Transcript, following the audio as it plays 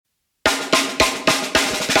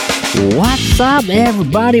What's up,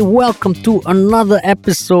 everybody? Welcome to another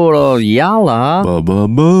episode of Yala,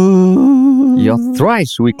 your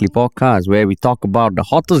thrice weekly podcast where we talk about the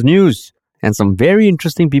hottest news and some very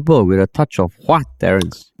interesting people with a touch of what,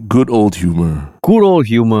 Terence? Good old humor. Good old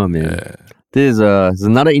humor, man. Yeah. This is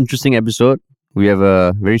another interesting episode. We have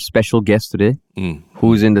a very special guest today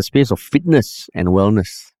who's in the space of fitness and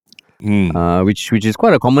wellness, which is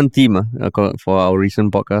quite a common theme for our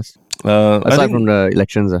recent podcast. Aside from the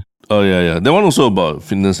elections. Oh, yeah. That one also about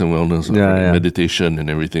fitness and wellness, meditation and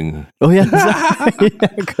everything. Oh, yeah.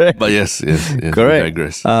 Correct. But yes. Correct. We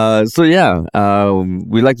digress.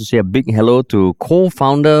 We'd like to say a big hello to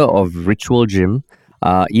co-founder of Ritual Gym,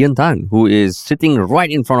 Ian Tan, who is sitting right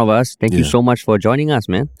in front of us. Thank you so much for joining us,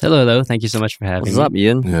 man. Hello. Thank you so much for having me. What's up,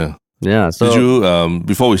 Ian? Yeah. So, did you,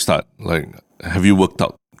 before we start, have you worked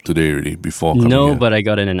out today already before coming No, here? but I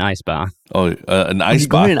got in an ice bath. Oh, an ice you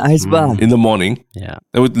got bath? an ice bath? In the morning? Yeah.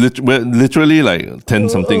 We're literally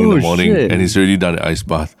 10-something in the morning, shit. and he's already done an ice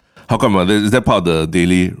bath. How come? Is that part of the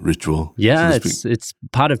daily ritual? Yeah, so to speak? it's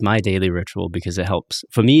part of my daily ritual because it helps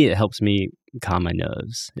me calm my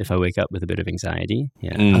nerves if I wake up with a bit of anxiety.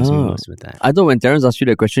 Yeah, it helps me most with that. I thought when Terence asked you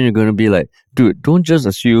that question, you're going to be like, dude, don't just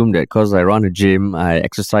assume that because I run a gym, I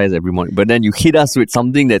exercise every morning. But then you hit us with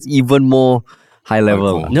something that's even more high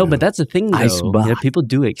level. No, but that's the thing, though. Ice bath. Yeah, people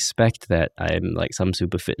do expect that I'm like some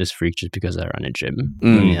super fitness freak just because I run a gym.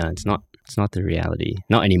 Yeah, it's not the reality.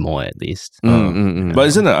 Not anymore, at least. But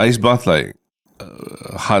isn't an ice bath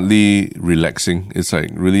hardly relaxing? It's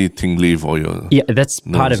really tingly for your... Yeah, that's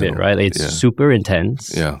part of it, right? It's Yeah. super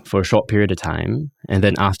intense Yeah. for a short period of time. And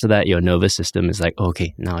then after that, your nervous system is like,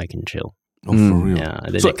 okay, now I can chill. Oh, for real? Yeah,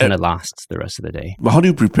 then So it kind of lasts the rest of the day. But how do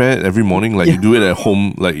you prepare it every morning? You do it at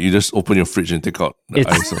home, you just open your fridge and take out the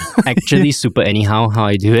ice? It's actually super anyhow how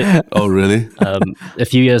I do it. Oh, really? A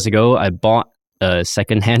few years ago, I bought a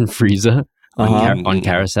secondhand freezer on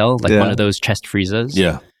Carousel, one of those chest freezers.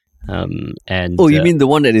 Yeah. You mean the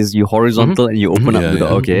one that is you horizontal and you open up the door?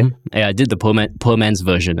 Okay. Yeah, I did the poor man's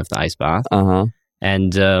version of the ice bath.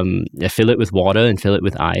 And I fill it with water and fill it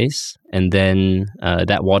with ice. And then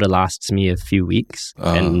that water lasts me a few weeks.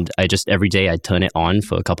 And I just, every day I turn it on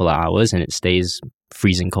for a couple of hours and it stays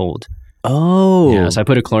freezing cold. Oh. Yeah, so I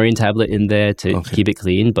put a chlorine tablet in there to keep it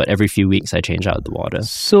clean. But every few weeks I change out the water.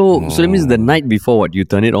 So that means the night before, you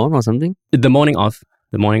turn it on or something? The morning of.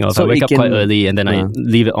 So I wake up it quite can- early and then I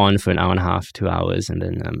leave it on for an hour and a half, 2 hours. And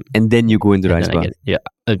then... And then you go into the ice then I bath?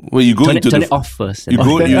 Well, you go turn into it off first. You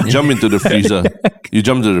jump into the freezer. You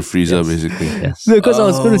jump to the freezer, basically. Yes. No, because I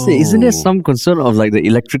was going to say, isn't there some concern of the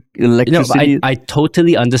electricity? I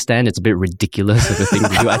totally understand it's a bit ridiculous of a thing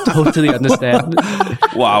to do. I totally understand.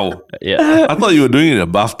 Wow. Yeah. I thought you were doing it in a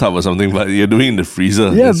bathtub or something, but you're doing it in the freezer.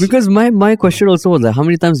 Yeah, That's- because my question also was how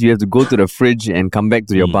many times you have to go to the fridge and come back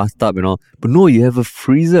to your bathtub and all. But no, you have a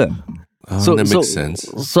freezer. that makes sense.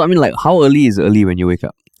 So, how early is early when you wake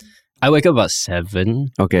up? I wake up about 7.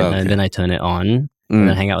 Okay. And then I turn it on. And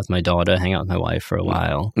then hang out with my daughter, hang out with my wife for a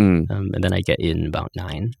while. And then I get in about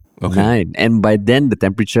 9. Okay. 9. And by then, the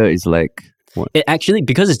temperature is what? It actually,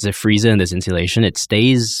 because it's a freezer and there's insulation, it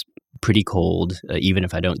stays pretty cold, even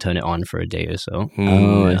if I don't turn it on for a day or so.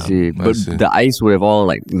 I see. But see. the ice would have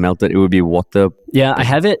all melted. It would be water. Yeah, I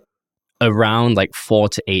have it around 4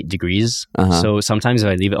 to 8 degrees. So sometimes if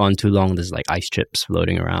I leave it on too long, there's ice chips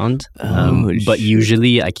floating around. But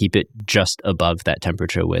usually I keep it just above that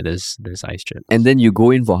temperature where there's ice chips. And then you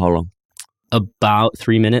go in for how long? About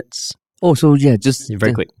 3 minutes. Oh, so yeah, just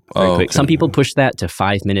Very quick. Very quick. okay. Some people push that to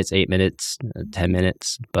 5 minutes, 8 minutes, 10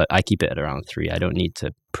 minutes, but I keep it at around 3. I don't need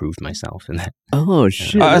to prove myself in that. Oh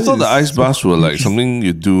shit! I thought the ice baths were something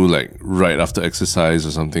you do right after exercise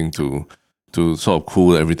or something to sort of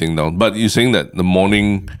cool everything down. But you're saying that the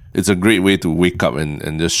morning, it's a great way to wake up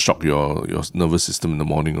and just shock your nervous system in the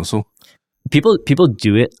morning also? People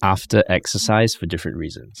do it after exercise for different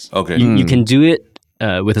reasons. Okay. You can do it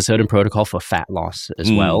with a certain protocol for fat loss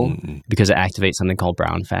as well, because it activates something called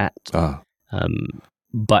brown fat.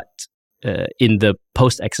 But in the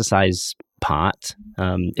post-exercise part,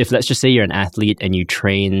 if let's just say you're an athlete and you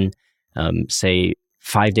train, say,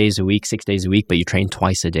 5 days a week, 6 days a week, but you train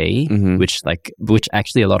twice a day, which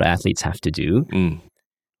actually a lot of athletes have to do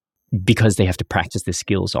because they have to practice the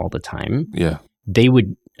skills all the time. Yeah. They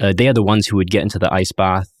are the ones who would get into the ice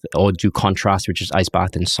bath or do contrast, which is ice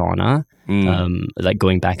bath and sauna,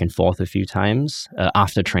 going back and forth a few times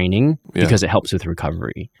after training because it helps with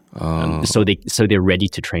recovery. So they're ready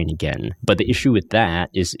to train again. But the issue with that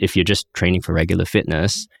is if you're just training for regular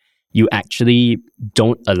fitness, you actually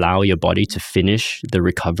don't allow your body to finish the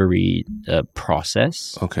recovery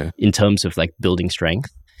process in terms of like building strength.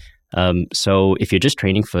 So if you're just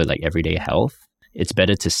training for like everyday health, it's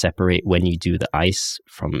better to separate when you do the ice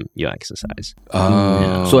from your exercise.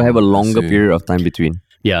 So have a longer period of time between.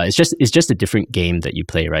 Yeah, it's just a different game that you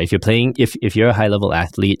play, right? If you're playing, if you're a high level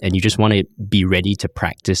athlete and you just want to be ready to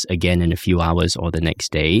practice again in a few hours or the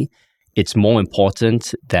next day, it's more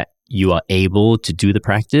important that you are able to do the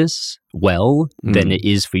practice well than it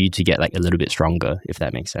is for you to get like a little bit stronger, if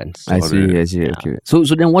that makes sense. I see. Yeah. Okay. So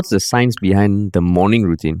then what's the science behind the morning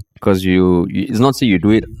routine? Because you it's not say you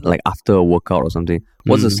do it like after a workout or something.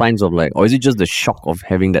 What's the science of like, or is it just the shock of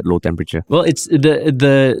having that low temperature? Well, it's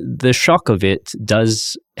the shock of it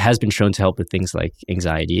has been shown to help with things like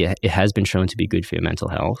anxiety. It has been shown to be good for your mental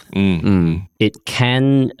health. It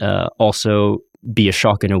can also be a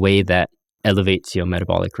shock in a way that elevates your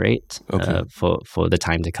metabolic rate for the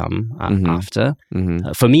time to come after.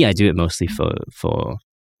 For me, I do it mostly for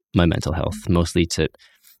my mental health, mostly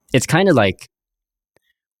it's kind of like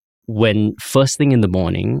when first thing in the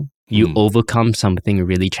morning, you overcome something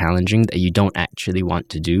really challenging that you don't actually want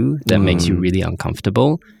to do, that makes you really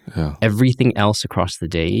uncomfortable. Yeah. Everything else across the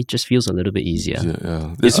day just feels a little bit easier.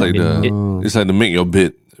 Yeah. It's like the make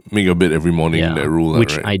your bed every morning, that rule.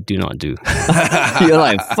 Which right? I do not do. You're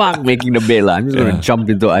like, fuck making the bed. I'm just going to jump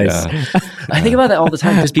into ice. Yeah. I think about that all the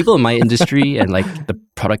time because people in my industry and like the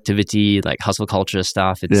productivity, like hustle culture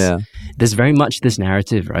stuff, there's very much this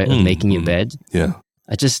narrative, right, of making your bed. Yeah.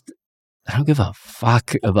 I don't give a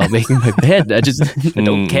fuck about making my bed. I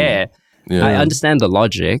don't care. Yeah. I understand the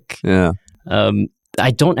logic. Yeah.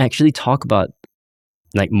 I don't actually talk about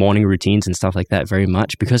like morning routines and stuff like that very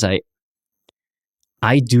much because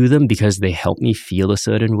I do them because they help me feel a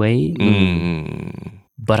certain way.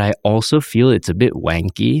 But I also feel it's a bit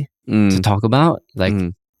wanky to talk about. Like,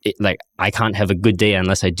 like I can't have a good day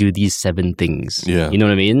unless I do these 7 things. Yeah. You know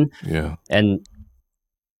what I mean? Yeah. And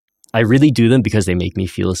I really do them because they make me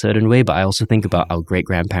feel a certain way, but I also think about our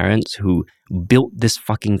great-grandparents who built this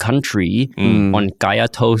fucking country on kaya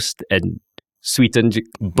toast and sweetened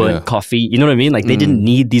burnt coffee. You know what I mean? Like they didn't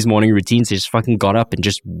need these morning routines. They just fucking got up and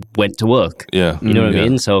just went to work. Yeah. You know what I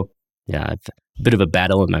mean? So yeah, it's a bit of a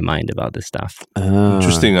battle in my mind about this stuff.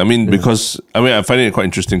 Interesting. I mean, because I find it quite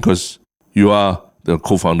interesting because you are the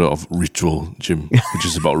co-founder of Ritual Gym, which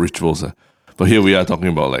is about rituals. But here we are talking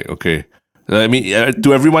about like, okay, I mean,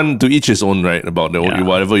 to everyone, to each his own, right? About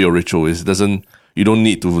whatever your ritual is. You don't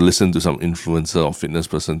need to listen to some influencer or fitness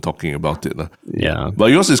person talking about it. Yeah. But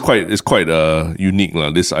yours is quite unique,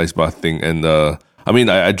 this ice bath thing. And I mean,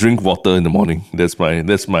 I drink water in the morning. That's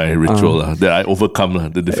my ritual that I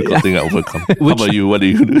overcome, the difficult thing I overcome. How about you? What do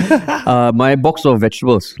you do? My box of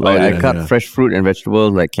vegetables. I cut fresh fruit and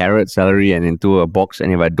vegetables like carrot, celery, and into a box.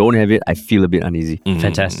 And if I don't have it, I feel a bit uneasy.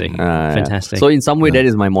 Fantastic. Fantastic. So in some way, that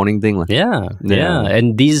is my morning thing. Yeah.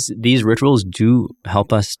 And these rituals do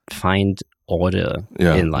help us find order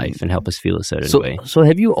in life and help us feel a certain way. So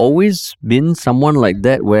have you always been someone like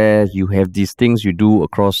that where you have these things you do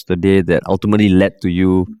across the day that ultimately led to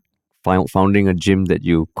you founding a gym that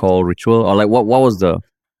you call Ritual? Or like what was the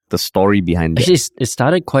story behind that? Actually, it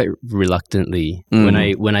started quite reluctantly.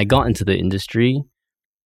 When I got into the industry,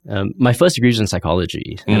 my first degree was in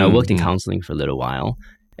psychology and I worked in counseling for a little while,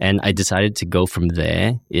 and I decided to go from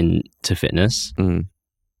there into fitness.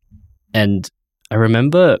 And I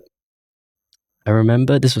remember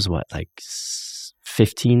this was like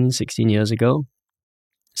 15, 16 years ago,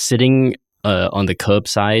 sitting on the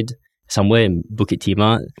curbside somewhere in Bukit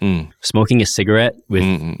Timah, smoking a cigarette with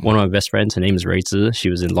one of my best friends. Her name is Rui Zi. She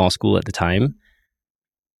was in law school at the time.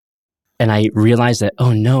 And I realized that,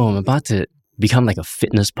 oh no, I'm about to become like a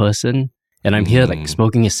fitness person. And I'm here like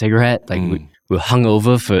smoking a cigarette. Like we were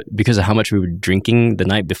hungover because of how much we were drinking the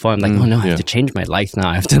night before. I'm like, oh no, I have to change my life now.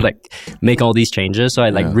 I have to like make all these changes. So I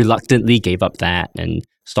like reluctantly gave up that and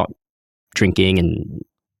stopped drinking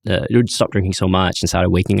and stopped drinking so much and started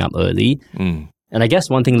waking up early. And I guess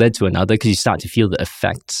one thing led to another because you start to feel the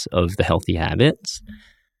effects of the healthy habits.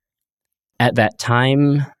 At that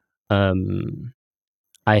time,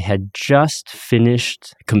 I had just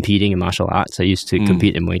finished competing in martial arts. I used to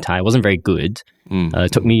compete in Muay Thai. I wasn't very good.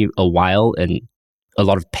 It took me a while and a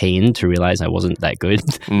lot of pain to realize I wasn't that good.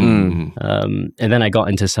 And then I got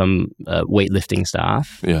into some weightlifting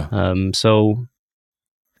stuff. So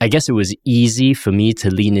I guess it was easy for me to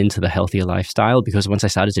lean into the healthier lifestyle because once I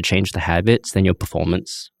started to change the habits, then your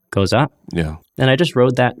performance goes up. And I just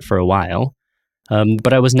rode that for a while.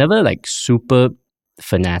 But I was never like super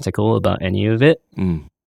fanatical about any of it.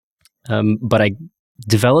 But I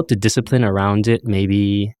developed a discipline around it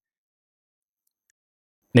maybe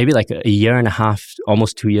like a year and a half,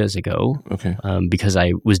 almost 2 years ago. Because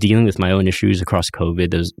I was dealing with my own issues across COVID.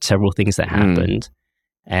 There's several things that happened.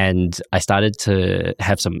 And I started to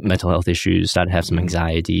have some mental health issues, started to have some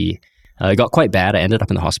anxiety. It got quite bad. I ended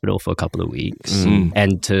up in the hospital for a couple of weeks.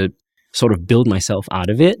 And to sort of build myself out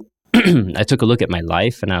of it, I took a look at my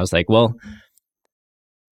life and I was like, well,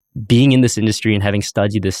 being in this industry and having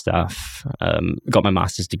studied this stuff, got my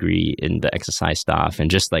master's degree in the exercise stuff,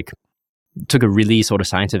 and just like took a really sort of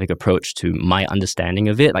scientific approach to my understanding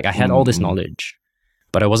of it. Like I had all this knowledge,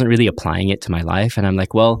 but I wasn't really applying it to my life. And I'm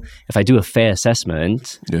like, well, if I do a fair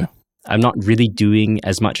assessment, I'm not really doing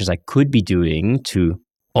as much as I could be doing to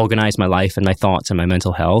organize my life and my thoughts and my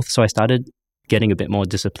mental health. So I started getting a bit more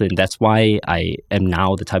disciplined. That's why I am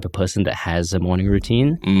now the type of person that has a morning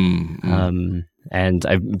routine. And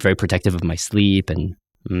I'm very protective of my sleep and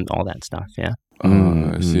all that stuff. Yeah.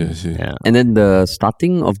 I see. Yeah. And then the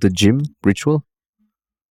starting of the gym ritual?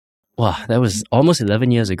 Wow, that was almost 11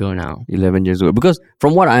 years ago now. 11 years ago. Because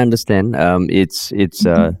from what I understand, it's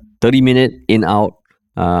 30-minute in-out,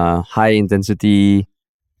 high intensity.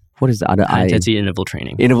 What is the other High intensity interval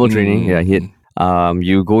training. Interval training, HIIT.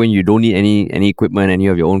 You go in, you don't need any equipment, and you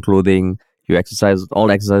have your own clothing. You exercise, all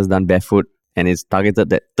the exercise is done barefoot. And it's targeted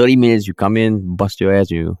that 30 minutes, you come in, bust your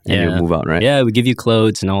ass, and you move out, right? Yeah, we give you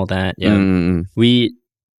clothes and all that. Yeah. We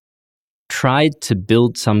tried to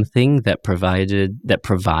build something that provides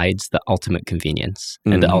the ultimate convenience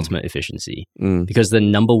and the ultimate efficiency. Because the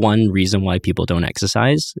number one reason why people don't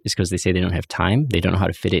exercise is because they say they don't have time. They don't know how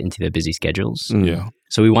to fit it into their busy schedules.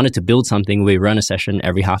 So we wanted to build something where we run a session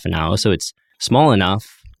every half an hour. So it's small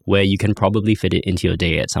enough where you can probably fit it into your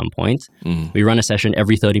day at some point. We run a session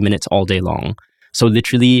every 30 minutes all day long. So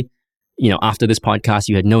literally, after this podcast,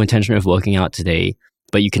 you had no intention of working out today,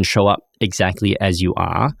 but you can show up exactly as you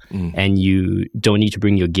are, and you don't need to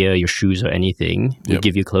bring your gear, your shoes, or anything. We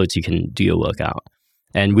give you clothes, you can do your workout.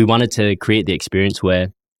 And we wanted to create the experience where,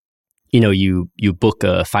 you book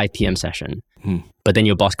a 5 p.m. session, but then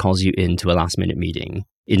your boss calls you into a last minute meeting.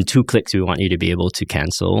 In 2 clicks, we want you to be able to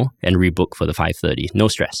cancel and rebook for the 5:30. No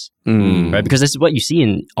stress, right? Because this is what you see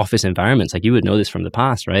in office environments. Like you would know this from the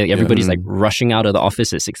past, right? Like everybody's like rushing out of the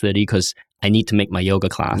office at 6:30 because I need to make my yoga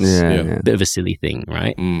class. Bit of a silly thing,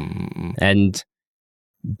 right? And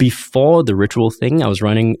before the ritual thing, I was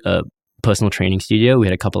running a personal training studio. We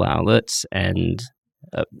had a couple of outlets, and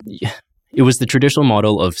it was the traditional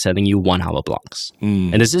model of selling you 1 hour blocks.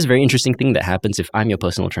 And there's this very interesting thing that happens if I'm your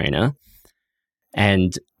personal trainer.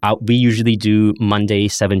 And we usually do Monday,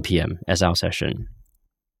 7 p.m. as our session.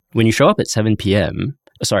 When you show up at 7 p.m.,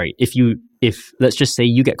 if let's just say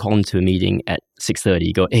you get called into a meeting at 6:30,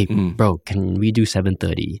 you go, hey, bro, can we do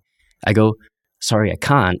 7:30? I go, sorry, I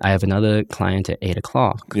can't. I have another client at 8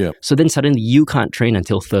 o'clock. So then suddenly you can't train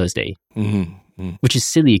until Thursday, which is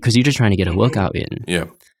silly because you're just trying to get a workout in.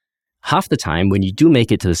 Half the time when you do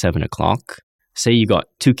make it to the 7 o'clock, say you got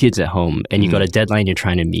 2 kids at home and you got a deadline you're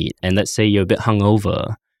trying to meet, and let's say you're a bit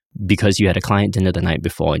hungover because you had a client dinner the night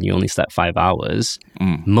before and you only slept 5 hours,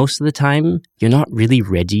 most of the time, you're not really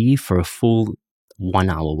ready for a full 1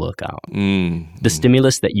 hour workout. The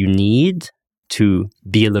stimulus that you need to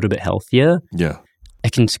be a little bit healthier, I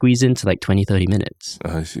can squeeze into like 20, 30 minutes.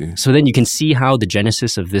 I see. So then you can see how the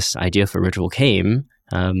genesis of this idea for Ritual came,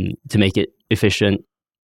 to make it efficient,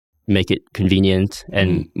 make it convenient,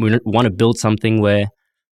 and we want to build something where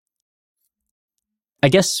I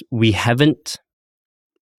guess we haven't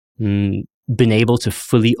been able to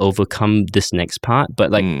fully overcome this next part,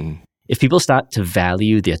 but like if people start to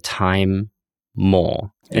value their time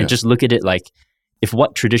more and just look at it like, if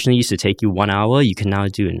what traditionally used to take you 1 hour, you can now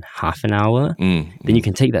do in half an hour, then you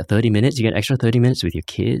can take that 30 minutes, you get extra 30 minutes with your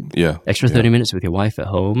kid, extra 30 minutes with your wife at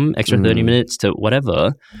home, extra 30 minutes to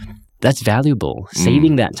whatever. That's valuable.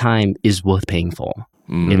 Saving that time is worth paying for,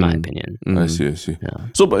 in my opinion. I see. Yeah.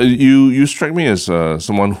 So, but you strike me as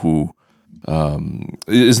someone who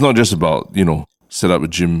it's not just about set up a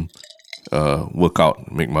gym, work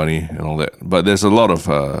out, make money, and all that. But there's a lot of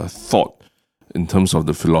thought in terms of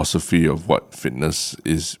the philosophy of what fitness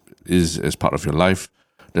is as part of your life.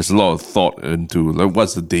 There's a lot of thought into like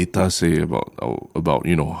what's the data say about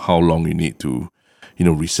how long you need to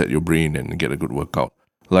reset your brain and get a good workout.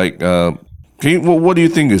 Like, what do you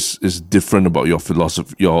think is different about your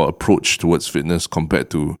philosophy, your approach towards fitness compared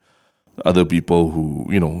to other people who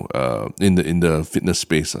in the fitness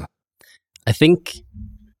space? I think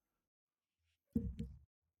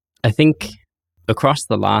across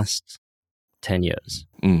the last 10 years,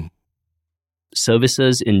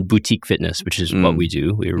 services in boutique fitness, which is what we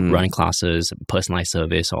do, we run classes, personalized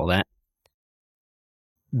service, all that.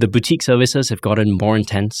 The boutique services have gotten more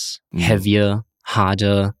intense, heavier,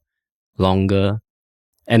 harder, longer.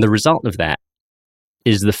 And the result of that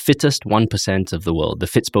is the fittest 1% of the world. The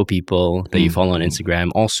Fitspo people that you follow on Instagram,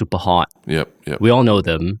 all super hot. Yep. We all know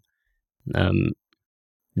them.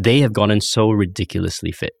 They have gotten so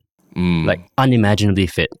ridiculously fit, like unimaginably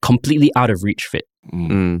fit, completely out of reach fit.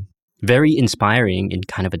 Very inspiring in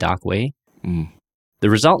kind of a dark way. The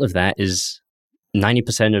result of that is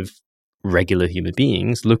 90% of regular human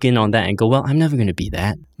beings look in on that and go, well, I'm never going to be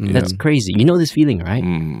that. That's crazy. You know this feeling, right?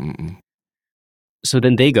 So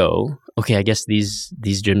then they go, okay, I guess these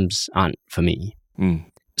gyms aren't for me.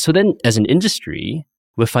 So then as an industry,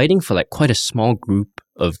 we're fighting for like quite a small group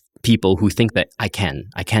of people who think that I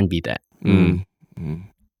can be that.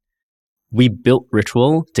 We built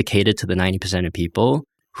Ritual to cater to the 90% of people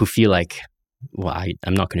who feel like, well,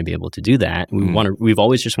 I'm not going to be able to do that. We've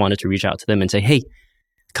always just wanted to reach out to them and say, hey,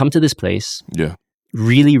 come to this place. Yeah.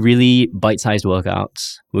 Really, really bite-sized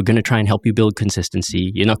workouts. We're going to try and help you build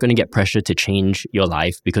consistency. You're not going to get pressure to change your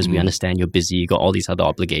life because we understand you're busy. You got all these other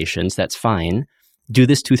obligations. That's fine. Do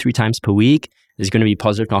this 2-3 times per week. There's going to be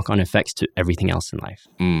positive knock-on effects to everything else in life.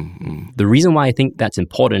 The reason why I think that's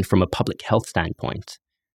important from a public health standpoint,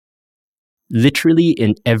 literally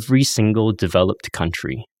in every single developed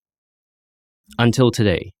country until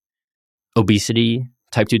today, obesity,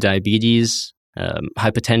 type 2 diabetes,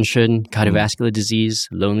 hypertension, cardiovascular disease,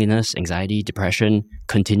 loneliness, anxiety, depression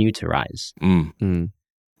continue to rise.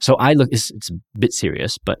 So I look, it's a bit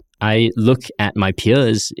serious, but I look at my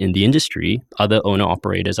peers in the industry, other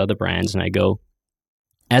owner-operators, other brands, and I go,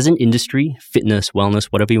 as an industry, fitness, wellness,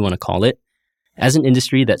 whatever you want to call it, as an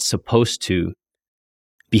industry that's supposed to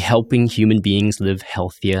be helping human beings live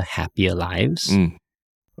healthier, happier lives,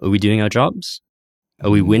 are we doing our jobs? Are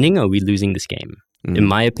we winning or are we losing this game? In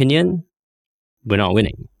my opinion, we're not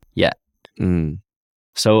winning yet.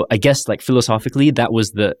 So I guess like philosophically, that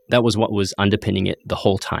was what was underpinning it the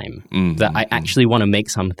whole time. That I actually want to make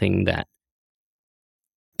something that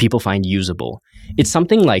people find usable. It's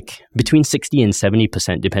something like between 60 and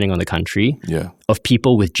 70%, depending on the country, of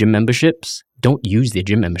people with gym memberships don't use their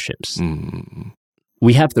gym memberships.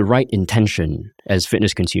 We have the right intention as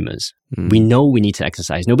fitness consumers. We know we need to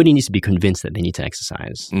exercise. Nobody needs to be convinced that they need to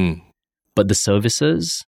exercise. But the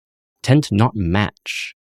services tend to not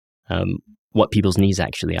match what people's needs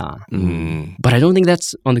actually are. But I don't think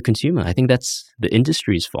that's on the consumer. I think that's the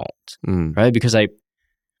industry's fault, right? Because I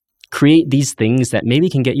create these things that maybe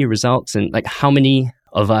can get you results. And like, how many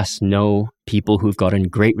of us know people who've gotten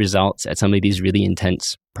great results at some of these really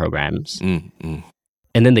intense programs? And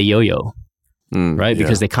then they yo-yo, right?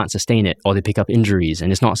 Because they can't sustain it or they pick up injuries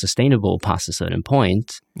and it's not sustainable past a certain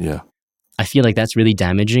point. I feel like that's really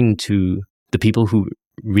damaging to the people who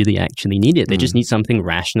really actually need it. They just need something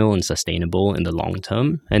rational and sustainable in the long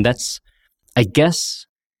term. And that's, I guess,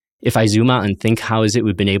 if I zoom out and think, how is it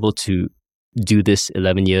we've been able to do this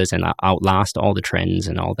 11 years and outlast all the trends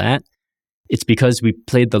and all that? It's because we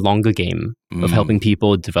played the longer game of helping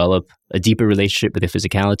people develop a deeper relationship with their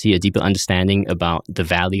physicality, a deeper understanding about the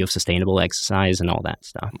value of sustainable exercise and all that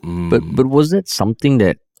stuff. But was that something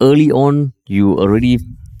that early on you already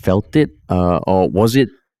felt it? Or was it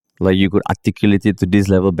like you could articulate it to this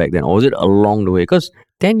level back then? Or was it along the way? Because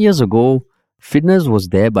 10 years ago, fitness was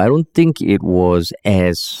there, but I don't think it was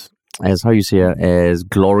as how you say, as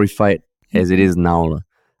glorified as it is now.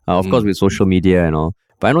 Of course, with social media and all.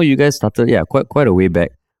 But I know you guys started, quite a way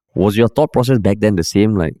back. Was your thought process back then the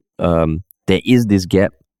same? Like, there is this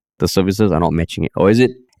gap, the services are not matching it? Or is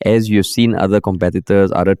it, as you've seen other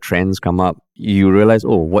competitors, other trends come up, you realize,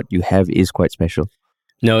 oh, what you have is quite special?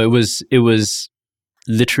 No, it was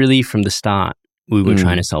literally from the start, we were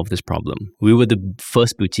trying to solve this problem. We were the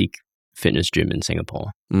first boutique fitness gym in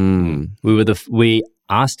Singapore. We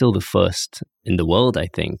are still the first in the world, I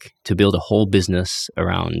think, to build a whole business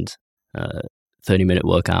around 30-minute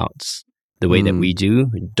workouts the way that we do.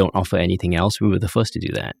 We don't offer anything else. We were the first to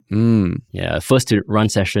do that. First to run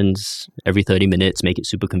sessions every 30 minutes, make it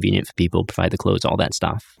super convenient for people, provide the clothes, all that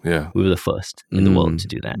stuff. We were the first in the world to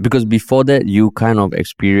do that. Because before that, you kind of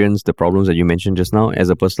experienced the problems that you mentioned just now. As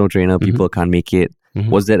a personal trainer, people can't make it.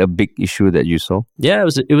 Was that a big issue that you saw? Yeah,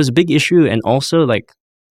 it was a big issue. And also, like,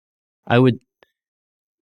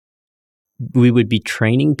 we would be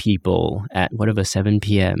training people at 7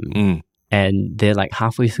 p.m. And they're like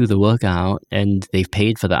halfway through the workout and they've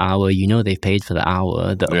paid for the hour. They've paid for the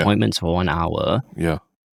hour. The appointment's for 1 hour.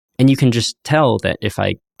 And you can just tell that if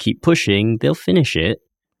I keep pushing, they'll finish it.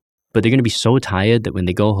 But they're going to be so tired that when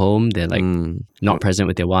they go home, they're like not present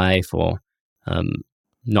with their wife or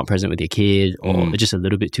not present with their kid or just a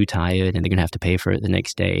little bit too tired and they're going to have to pay for it the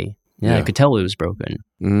next day. I could tell it was broken.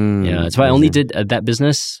 That's why I only did that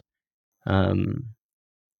business. I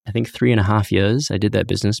think 3.5 years I did that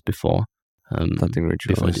business before Starting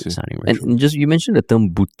Ritual. Before starting Ritual. And just you mentioned the term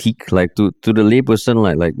boutique. Like to the layperson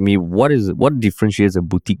like me, what differentiates a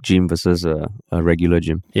boutique gym versus a regular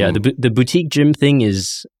gym? Yeah, the boutique gym thing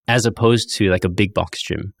is as opposed to like a big box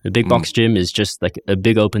gym. A big box gym is just like a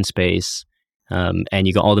big open space, and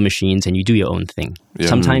you got all the machines and you do your own thing. Yeah.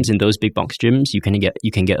 Sometimes in those big box gyms, you can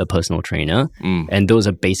get a personal trainer, and those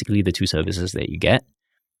are basically the two services that you get.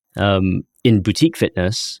 In boutique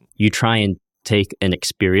fitness, you try and take an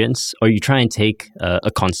experience, or you try and take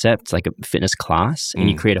a concept like a fitness class, and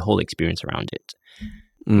you create a whole experience around it.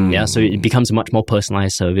 Yeah, so it becomes a much more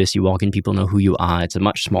personalized service. You walk in, people know who you are. It's a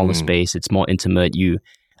much smaller space. It's more intimate. You,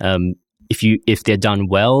 if they're done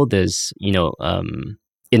well, there's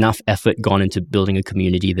enough effort gone into building a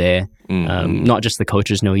community there. Not just the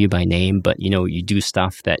coaches know you by name, but you do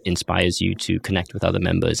stuff that inspires you to connect with other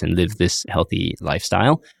members and live this healthy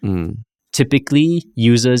lifestyle. Typically,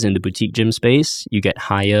 users in the boutique gym space, you get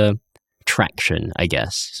higher traction, I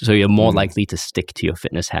guess. So you're more likely to stick to your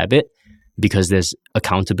fitness habit because there's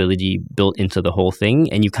accountability built into the whole thing,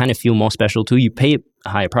 and you kind of feel more special too. You pay a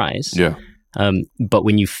higher price. Yeah. But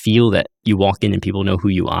when you feel that you walk in and people know who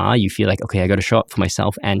you are, you feel like, okay, I got to show up for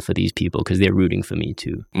myself and for these people because they're rooting for me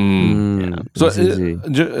too. Yeah. So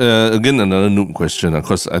again, another noob question,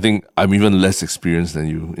 because I think I'm even less experienced than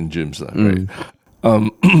you in gyms, right?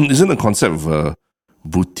 Isn't the concept of a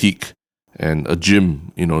boutique and a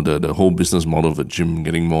gym, the whole business model of a gym,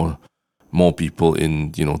 getting more people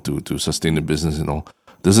in, to sustain the business and all,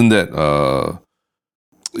 doesn't that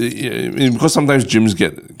because sometimes gyms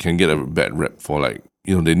can get a bad rep for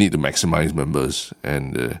they need to maximize members,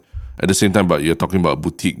 and at the same time, but you're talking about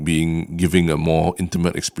boutique giving a more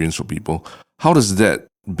intimate experience for people. How does that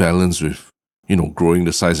balance with growing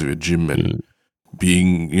the size of your gym and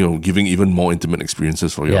being giving even more intimate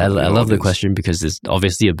experiences for your I love the question because there's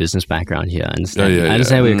obviously a business background here. I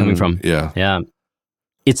understand where you're coming from.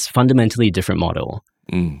 It's fundamentally a different model.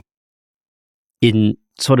 In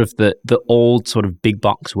sort of the old sort of big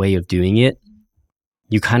box way of doing it,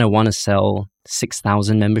 you kind of want to sell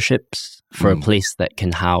 6,000 memberships for a place that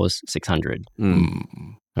can house 600.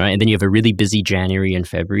 Right? And then you have a really busy January and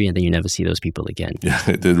February, and then you never see those people again. Yeah,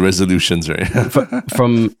 the resolutions, right?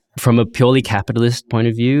 From a purely capitalist point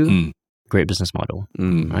of view, great business model,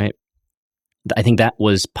 right? I think that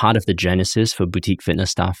was part of the genesis for boutique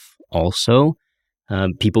fitness stuff also.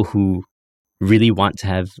 People who really want to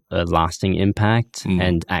have a lasting impact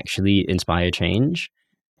and actually inspire change.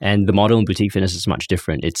 And the model in boutique fitness is much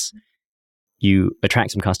different. It's you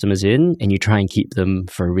attract some customers in and you try and keep them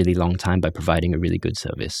for a really long time by providing a really good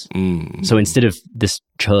service. So instead of this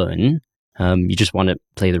churn, you just want to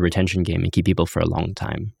play the retention game and keep people for a long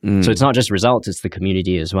time. So it's not just results, it's the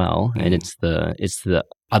community as well. And it's the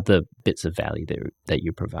other bits of value that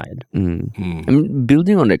you provide. I mean,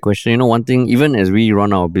 building on that question, one thing, even as we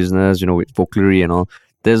run our business, with Folklore and all,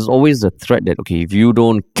 there's always a threat that, okay, if you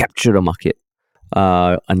don't capture the market,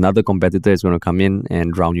 another competitor is going to come in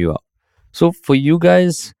and drown you out. So for you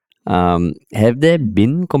guys, have there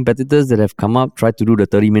been competitors that have come up, tried to do the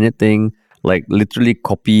 30-minute thing, like literally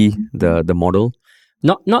copy the model?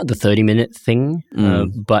 Not the 30-minute thing,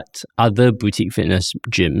 but other boutique fitness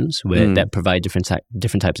gyms that provide different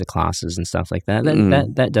types of classes and stuff like that.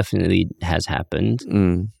 That definitely has happened.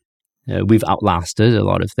 We've outlasted a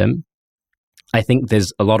lot of them. I think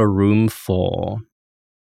there's a lot of room for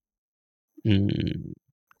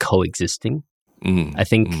coexisting. I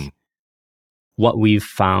think what we've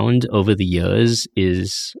found over the years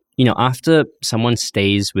is, after someone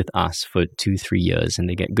stays with us for 2-3 years and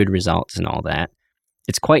they get good results and all that,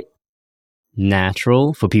 it's quite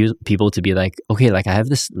natural for people to be like, okay, like I have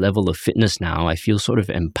this level of fitness now. I feel sort of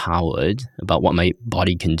empowered about what my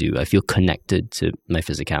body can do. I feel connected to my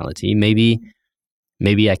physicality.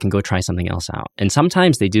 Maybe I can go try something else out. And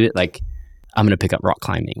sometimes they do it like, I'm going to pick up rock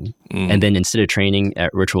climbing. And then instead of training at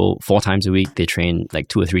Ritual 4 times a week, they train like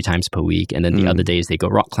 2 or 3 times per week. And then the other days they go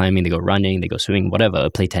rock climbing, they go running, they go swimming, whatever,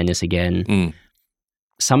 play tennis again.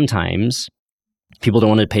 Sometimes people don't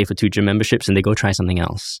want to pay for 2 gym memberships and they go try something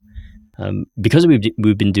else. Because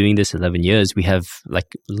we've been doing this 11 years, we have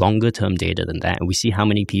like longer term data than that. And we see how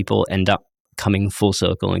many people end up coming full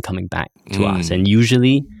circle and coming back to us. And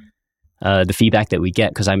usually the feedback that we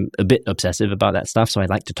get, because I'm a bit obsessive about that stuff, so I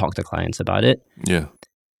like to talk to clients about it. Yeah.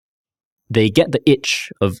 They get the itch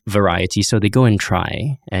of variety, so they go and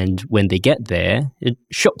try. And when they get there, it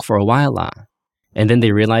shook for a while. And then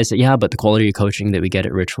they realize that, but the quality of coaching that we get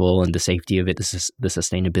at Ritual and the safety of it, the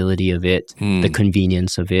sustainability of it, the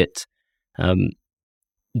convenience of it,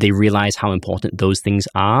 they realize how important those things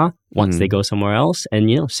are once they go somewhere else. And,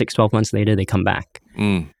 6-12 months later, they come back.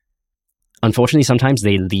 unfortunately, sometimes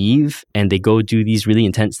they leave and they go do these really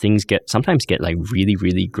intense things, sometimes get like really,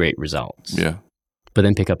 really great results. Yeah. But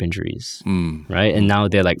then pick up injuries, right? And now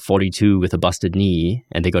they're like 42 with a busted knee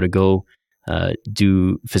and they got to go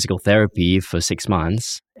do physical therapy for 6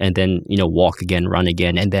 months and then, walk again, run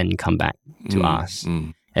again, and then come back to us.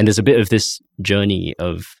 And there's a bit of this journey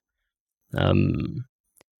of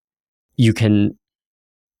you can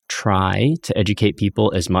try to educate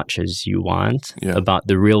people as much as you want about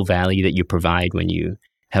the real value that you provide when you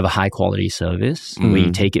have a high quality service, where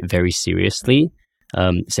you take it very seriously,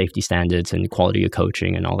 safety standards and quality of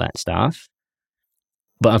coaching and all that stuff.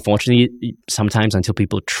 But unfortunately, sometimes until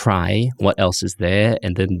people try what else is there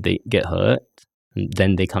and then they get hurt, and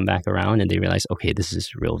then they come back around and they realize, okay, this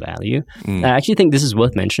is real value. I actually think this is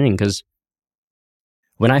worth mentioning because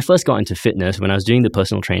when I first got into fitness, when I was doing the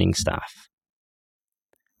personal training stuff,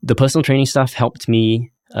 the personal training stuff helped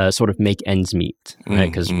me sort of make ends meet,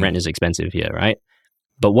 right? Because rent is expensive here, right?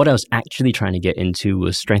 But what I was actually trying to get into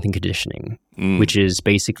was strength and conditioning, which is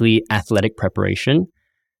basically athletic preparation.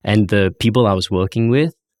 And the people I was working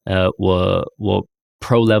with were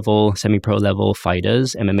pro-level, semi-pro level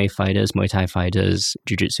fighters, MMA fighters, Muay Thai fighters,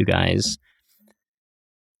 jiu-jitsu guys.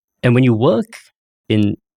 And when you work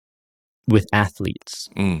with athletes,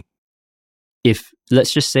 if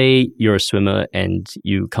let's just say you're a swimmer and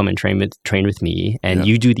you come and train with me and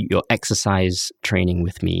you do your exercise training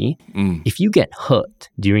with me, if you get hurt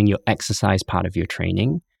during your exercise part of your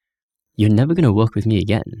training, you're never going to work with me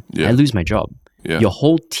again. I lose my job. Your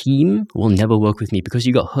whole team will never work with me because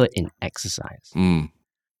you got hurt in exercise.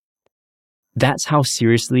 That's how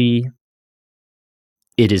seriously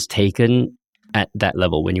it is taken at that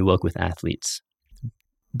level when you work with athletes.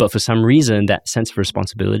 But for some reason, that sense of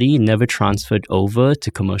responsibility never transferred over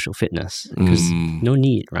to commercial fitness because no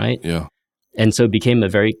need, right? Yeah. And so it became a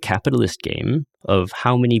very capitalist game of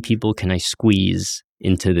how many people can I squeeze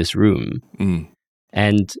into this room?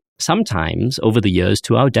 And sometimes over the years,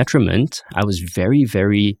 to our detriment, I was very,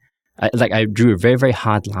 very, I drew a very, very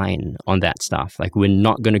hard line on that stuff. Like, we're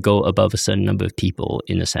not going to go above a certain number of people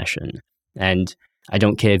in a session. And I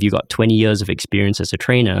don't care if you got 20 years of experience as a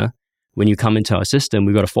trainer. When you come into our system,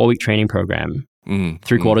 we've got a 4-week training program.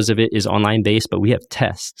 3/4 of it is online based, but we have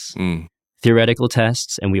tests, theoretical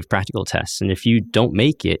tests, and we have practical tests. And if you don't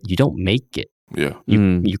make it, you don't make it. Yeah.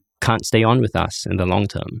 You can't stay on with us in the long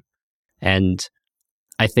term. And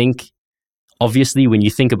I think, obviously, when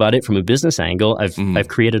you think about it from a business angle, I've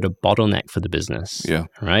created a bottleneck for the business. Yeah.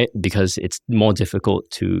 Right? Because it's more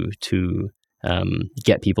difficult to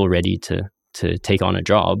get people ready to take on a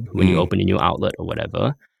job when you open a new outlet or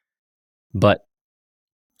whatever. But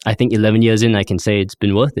I think 11 years in, I can say it's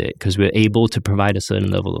been worth it because we're able to provide a certain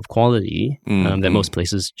level of quality that most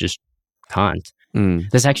places just can't.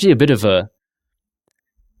 There's actually a bit of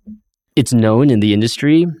it's known in the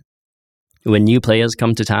industry when new players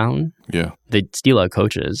come to town, they steal our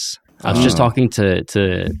coaches. I was just talking to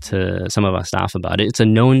some of our staff about it. It's a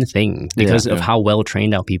known thing because of how well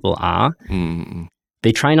trained our people are.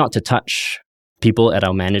 They try not to touch people at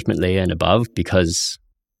our management layer and above because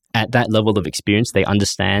at that level of experience, they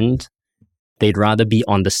understand they'd rather be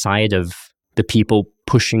on the side of the people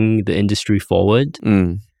pushing the industry forward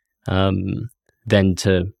than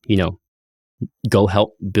to, go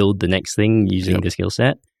help build the next thing using the skill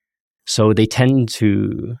set. So they tend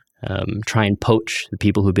to try and poach the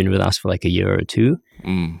people who've been with us for like a year or two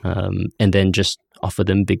and then just offer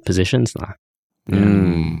them big positions now.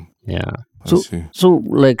 Yeah. So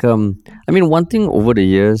like, one thing over the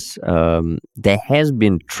years, there has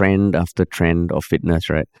been trend after trend of fitness,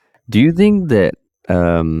 right? Do you think that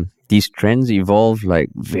these trends evolve like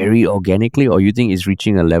very organically, or you think it's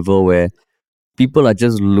reaching a level where people are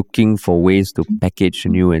just looking for ways to package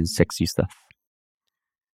new and sexy stuff?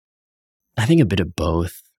 I think a bit of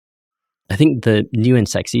both. I think the new and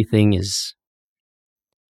sexy thing is,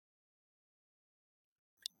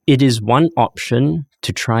 it is one option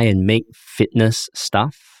to try and make fitness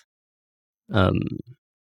stuff,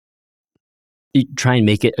 try and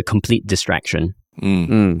make it a complete distraction.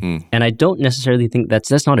 And I don't necessarily think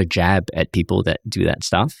that's not a jab at people that do that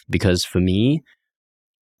stuff, because for me,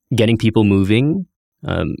 getting people moving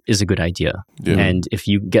is a good idea. And if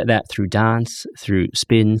you get that through dance, through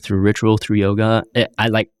spin, through ritual, through yoga, I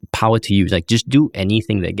like power to you. Like, just do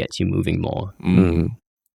anything that gets you moving more.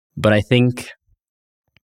 But I think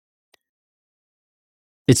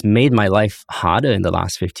it's made my life harder in the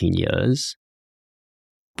last 15 years,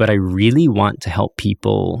 but I really want to help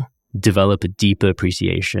people develop a deeper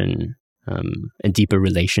appreciation, a deeper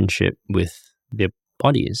relationship with their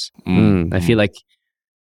bodies. I feel like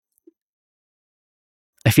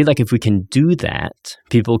if we can do that,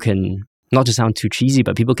 people can not to sound too cheesy,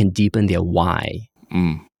 but people can deepen their why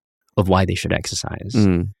of why they should exercise.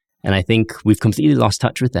 And I think we've completely lost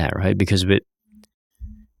touch with that, right? Because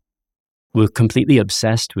we're completely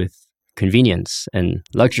obsessed with convenience and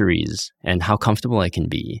luxuries and how comfortable I can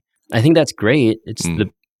be. I think that's great. It's the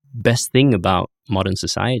best thing about modern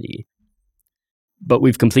society. But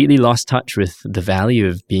we've completely lost touch with the value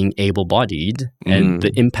of being able-bodied and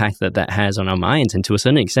the impact that that has on our minds. And to a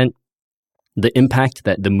certain extent, the impact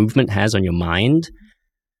that the movement has on your mind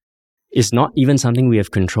is not even something we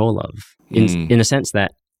have control of. In a sense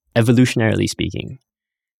that, evolutionarily speaking,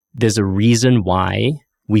 there's a reason why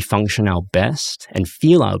we function our best and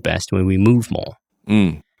feel our best when we move more.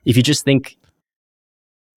 If you just think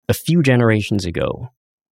a few generations ago,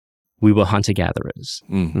 we were hunter-gatherers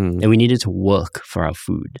and we needed to work for our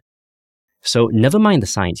food. So never mind the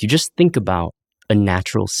science. You just think about a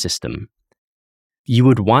natural system. You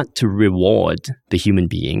would want to reward the human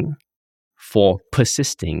being for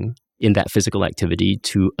persisting in that physical activity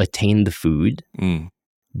to attain the food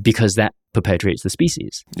because that perpetuates the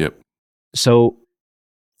species. Yep. So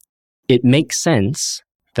it makes sense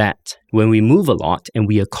that when we move a lot and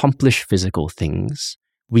we accomplish physical things,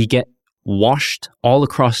 we get washed all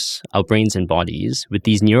across our brains and bodies with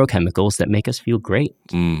these neurochemicals that make us feel great.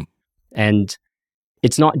 And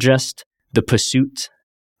it's not just the pursuit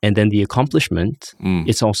and then the accomplishment,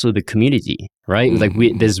 it's also the community, right? Like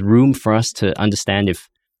there's room for us to understand if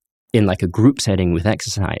in like a group setting with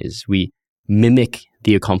exercise, we mimic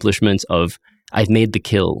the accomplishments of I've made the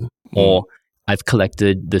kill or I've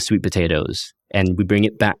collected the sweet potatoes, and we bring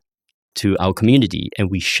it back to our community and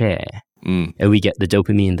we share. And we get the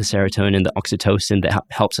dopamine, the serotonin, the oxytocin that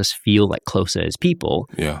helps us feel like closer as people.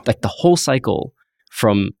 Yeah. Like the whole cycle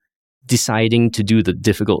from deciding to do the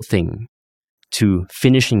difficult thing to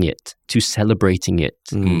finishing it, to celebrating it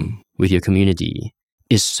with your community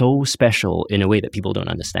is so special in a way that people don't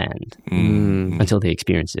understand until they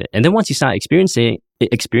experience it. And then once you start experiencing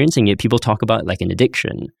it, people talk about like an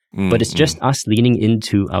addiction, but it's just us leaning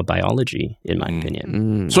into our biology, in my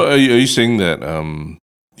opinion. So are you saying that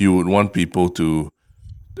you would want people to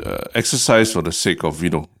exercise for the sake of,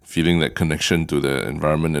 feeling that connection to the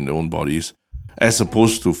environment and their own bodies, as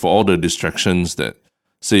opposed to for all the distractions that,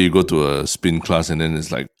 say you go to a spin class and then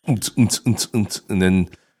it's like, and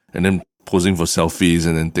then posing for selfies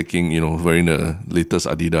and then taking, wearing the latest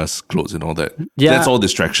Adidas clothes and all that. Yeah. That's all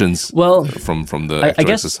distractions from the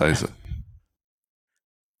actual exercise.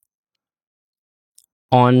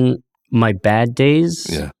 On my bad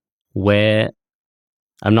days, where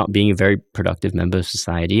I'm not being a very productive member of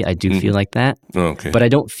society, I do feel like that. Oh, okay. But I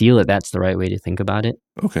don't feel that that's the right way to think about it.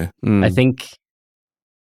 Okay. I think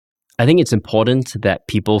it's important that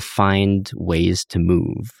people find ways to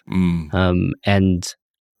move. And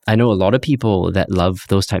I know a lot of people that love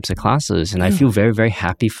those types of classes, and I feel very, very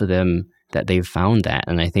happy for them that they've found that.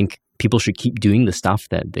 And I think people should keep doing the stuff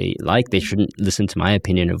that they like. They shouldn't listen to my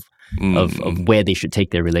opinion of where they should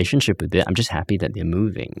take their relationship with it. I'm just happy that they're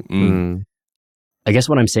moving. I guess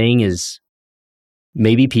what I'm saying is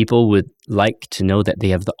maybe people would like to know that they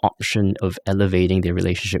have the option of elevating their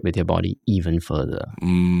relationship with their body even further.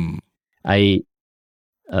 I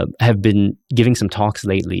have been giving some talks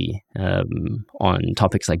lately on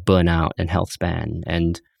topics like burnout and health span.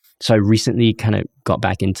 And so I recently kind of got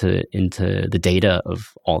back into the data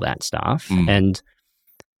of all that stuff. And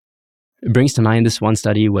it brings to mind this one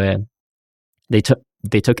study where they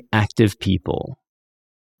took active people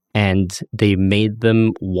and they made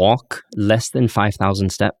them walk less than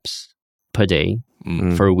 5,000 steps per day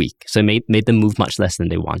for a week. So it made them move much less than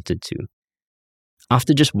they wanted to.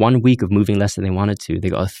 After just 1 week of moving less than they wanted to, they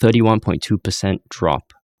got a 31.2%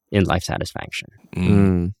 drop in life satisfaction.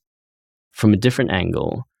 From a different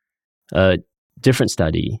angle, a different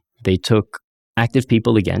study, they took active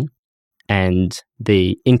people again, and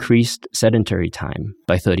they increased sedentary time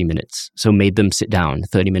by 30 minutes. So made them sit down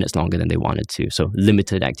 30 minutes longer than they wanted to. So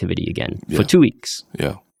limited activity again for 2 weeks.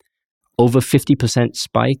 Yeah. Over 50%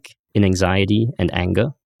 spike in anxiety and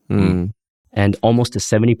anger. And almost a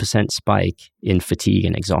 70% spike in fatigue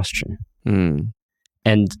and exhaustion. And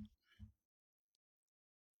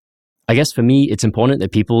I guess for me, it's important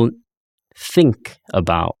that people think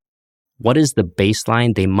about what is the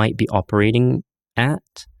baseline they might be operating at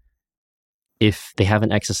if they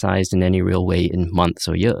haven't exercised in any real way in months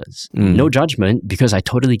or years. No judgment, because I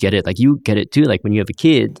totally get it. Like you get it too. Like when you have a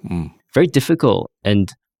kid, very difficult.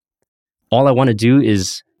 And all I want to do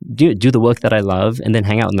is do the work that I love and then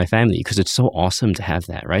hang out with my family because it's so awesome to have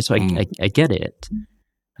that, right? So I get it.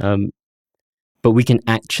 but we can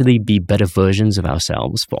actually be better versions of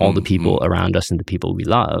ourselves for all the people around us and the people we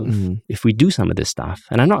love if we do some of this stuff.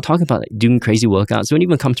 And I'm not talking about like doing crazy workouts. Don't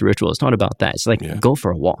even come to ritual. It's not about that. It's like go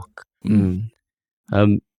for a walk.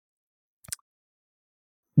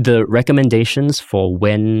 The recommendations for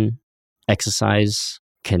when exercise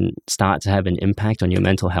can start to have an impact on your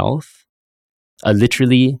mental health are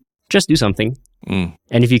literally just do something. And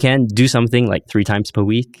if you can, do something like 3 times per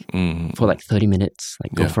week for like 30 minutes.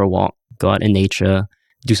 Like go for a walk, go out in nature,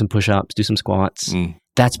 do some push-ups, do some squats.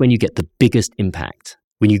 That's when you get the biggest impact.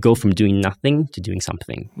 When you go from doing nothing to doing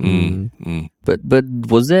something. But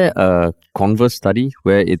was there a converse study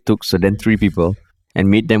where it took sedentary people and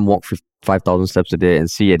made them walk 5,000 steps a day and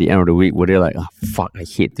see at the end of the week, were they like, oh, fuck, I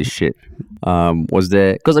hate this shit? Was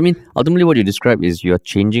there... Because, I mean, ultimately what you describe is you're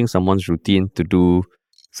changing someone's routine to do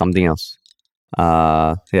something else.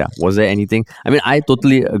 Was there anything? I mean, I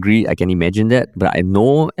totally agree. I can imagine that. But I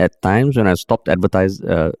know at times when I stopped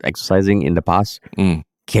exercising in the past,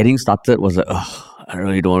 getting started was like, I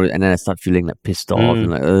really don't want to... And then I start feeling like pissed off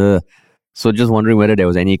and like, So just wondering whether there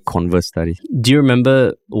was any converse study. Do you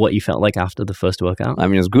remember what you felt like after the first workout? I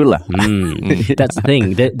mean, it was good lah. That's the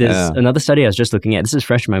thing. There's another study I was just looking at. This is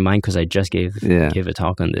fresh in my mind because I just gave a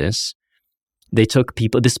talk on this. They took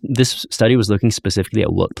people, this study was looking specifically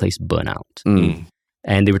at workplace burnout.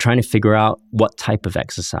 And they were trying to figure out what type of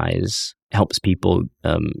exercise helps people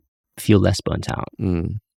feel less burnt out.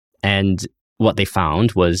 And what they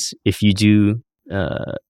found was if you do,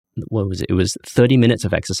 what was it? It was 30 minutes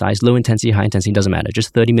of exercise, low intensity, high intensity, doesn't matter.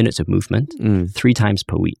 Just 30 minutes of movement, 3 times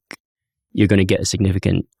per week. You're going to get a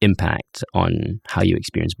significant impact on how you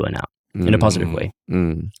experience burnout in a positive way.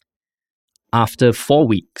 After 4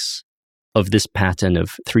 weeks of this pattern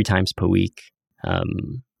of 3 times per week,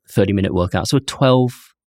 30-minute workouts, so 12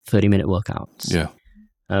 30-minute workouts.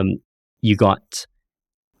 You got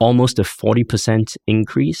almost a 40%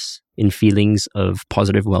 increase in feelings of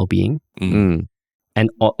positive well-being. And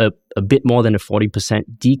a bit more than a 40%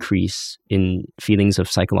 decrease in feelings of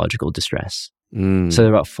psychological distress. So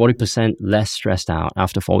they're about 40% less stressed out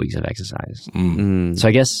after 4 weeks of exercise. So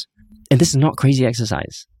I guess, and this is not crazy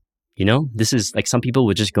exercise, you know? This is like some people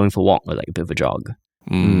were just going for a walk or like a bit of a jog.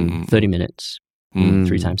 30 minutes,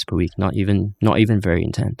 3 times per week, not even very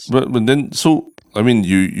intense. But then, so, I mean,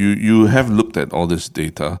 you have looked at all this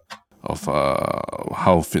data of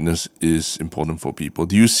how fitness is important for people.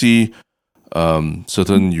 Do you see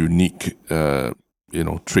certain unique,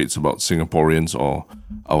 traits about Singaporeans or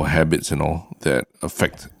our habits and all that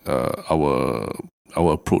affect our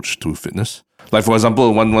approach to fitness? Like, for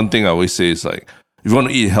example, one thing I always say is like, if you want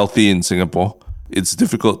to eat healthy in Singapore, it's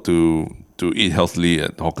difficult to eat healthily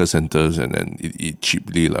at hawker centers and then eat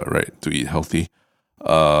cheaply, right? To eat healthy.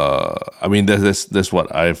 I mean, that's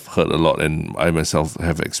what I've heard a lot and I myself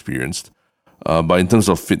have experienced. But in terms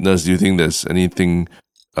of fitness, do you think there's anything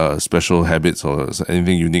special habits or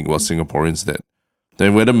anything unique about Singaporeans that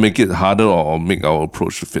whether make it harder or make our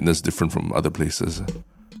approach to fitness different from other places?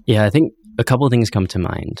 Yeah, I think a couple of things come to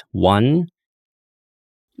mind. One,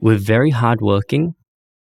 we're very hardworking.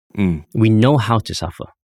 We know how to suffer.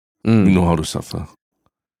 We know how to suffer.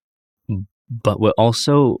 But we're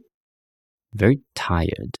also very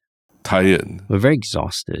tired. We're very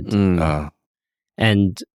exhausted.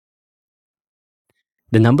 And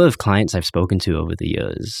the number of clients I've spoken to over the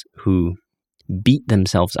years who beat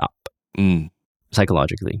themselves up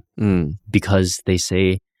psychologically because they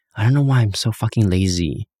say, I don't know why I'm so fucking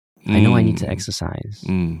lazy. I know I need to exercise.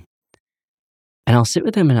 And I'll sit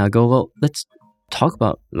with them and I'll go, well, let's talk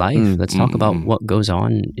about life. Let's talk about what goes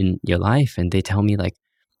on in your life. And they tell me like,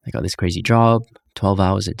 I got this crazy job, 12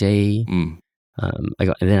 hours a day. I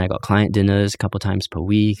got client dinners a couple times per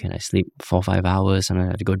week, and I sleep 4 or 5 hours, and I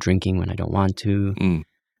have to go drinking when I don't want to.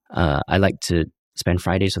 I like to spend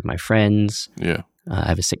Fridays with my friends. I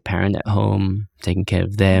have a sick parent at home, taking care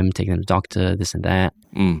of them, taking them to the doctor, this and that.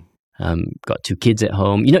 Got 2 kids at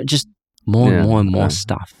home. You know, just more and more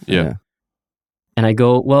stuff. And I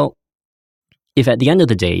go, well, if at the end of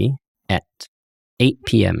the day, at 8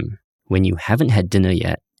 p.m., when you haven't had dinner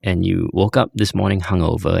yet, and you woke up this morning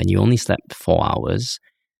hungover and you only slept 4 hours,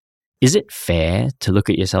 is it fair to look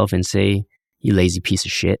at yourself and say, you lazy piece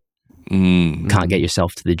of shit, can't get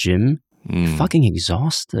yourself to the gym, you're fucking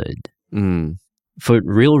exhausted for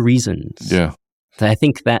real reasons? I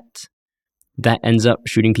think that ends up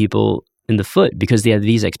shooting people in the foot because they have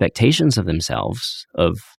these expectations of themselves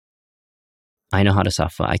of, I know how to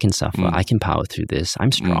suffer, I can suffer, I can power through this,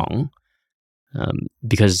 I'm strong.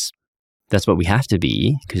 Because that's what we have to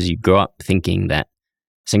be, because you grow up thinking that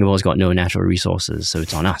Singapore's got no natural resources, so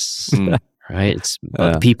it's on us, right? It's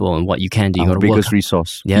about the people and what you can do. You got to work. Biggest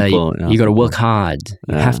resource. Yeah, people, you got to work hard.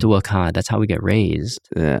 You have to work hard. That's how we get raised.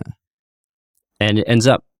 Yeah. And it ends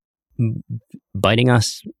up biting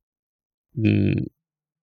us. And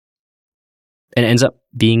it ends up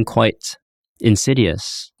being quite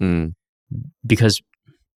insidious. Because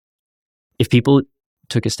if people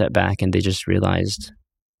took a step back and they just realized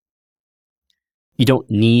you don't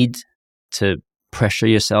need to pressure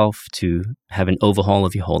yourself to have an overhaul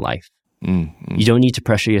of your whole life. You don't need to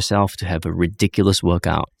pressure yourself to have a ridiculous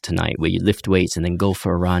workout tonight where you lift weights and then go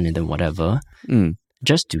for a run and then whatever.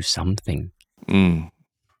 Just do something. And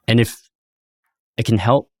if it can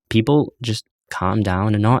help people just calm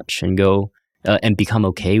down a notch and go and become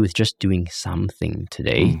okay with just doing something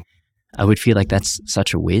today, I would feel like that's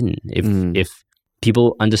such a win. If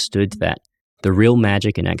people understood that the real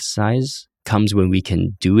magic in exercise comes when we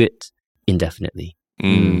can do it indefinitely.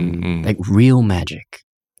 Like real magic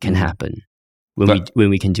can happen when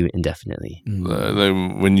we can do it indefinitely.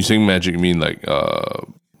 Like when you say magic, you mean like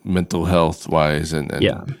mental health wise and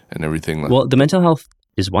everything. Well, the mental health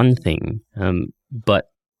is one thing, but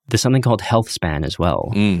there's something called health span as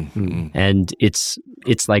well, and it's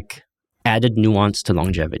like added nuance to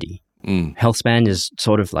longevity. Health span is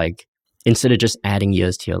sort of like, instead of just adding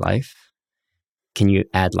years to your life, can you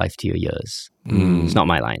add life to your years? It's not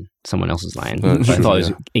my line, someone else's line. But I thought it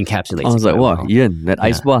was encapsulated. I was like, wow, Ian, that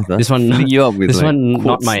ice bath. This one, you up with this like one, quotes.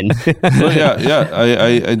 not mine.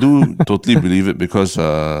 I do totally believe it because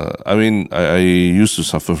I mean I used to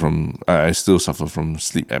suffer from, I still suffer from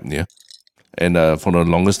sleep apnea, and for the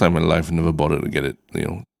longest time in my life I never bothered to get it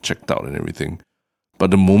checked out and everything.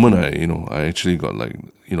 But the moment I actually got like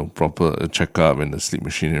proper checkup and the sleep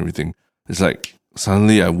machine and everything, it's like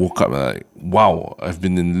suddenly I woke up and like, wow, I've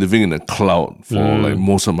been living in a cloud for like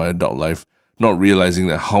most of my adult life, not realizing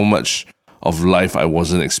that how much of life I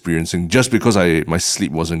wasn't experiencing just because my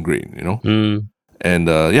sleep wasn't great, And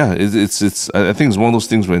it's I think it's one of those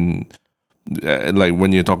things when like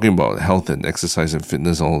when you're talking about health and exercise and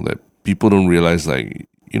fitness, all that, people don't realize like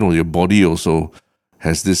your body also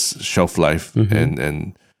has this shelf life,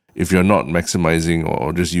 and if you're not maximizing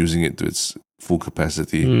or just using it to its full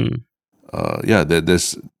capacity,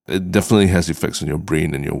 it definitely has effects on your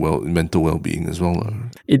brain and your mental well-being as well.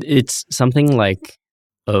 It's something like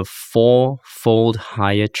a 4-fold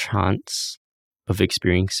higher chance of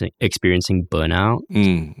experiencing burnout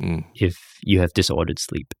if you have disordered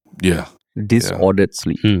sleep. Disordered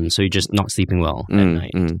sleep. So you're just not sleeping well at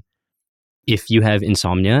night. If you have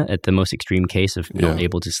insomnia, at the most extreme case of not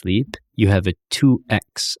able to sleep, you have a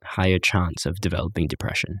 2x higher chance of developing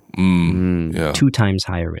depression. 2 times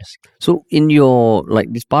higher risk. So in your,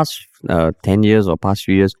 like this past 10 years or past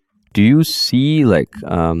few years, do you see like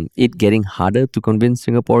it getting harder to convince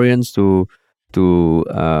Singaporeans to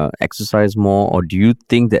exercise more, or do you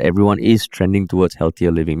think that everyone is trending towards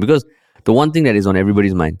healthier living? Because the one thing that is on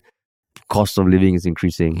everybody's mind, cost of living is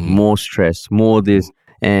increasing, more stress, more this.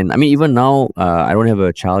 And I mean, even now, I don't have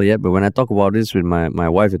a child yet, but when I talk about this with my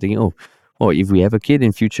wife, I'm thinking, oh, if we have a kid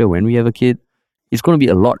in future, when we have a kid, it's going to be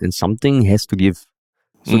a lot and something has to give.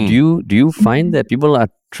 So do you find that people are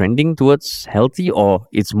trending towards healthy, or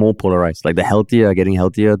it's more polarized? Like the healthier are getting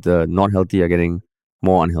healthier, the not healthy are getting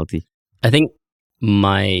more unhealthy? I think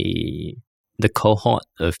the cohort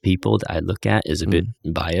of people that I look at is a bit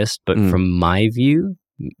biased, but from my view,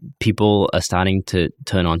 people are starting to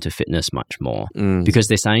turn on to fitness much more because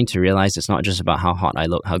they're starting to realize it's not just about how hot I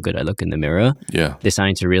look, how good I look in the mirror. They're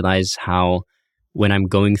starting to realize how when I'm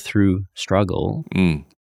going through struggle,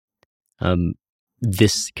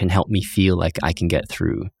 this can help me feel like I can get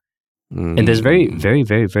through. And there's very, very,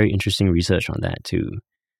 very, very interesting research on that too.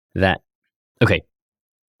 That, okay,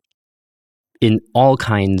 in all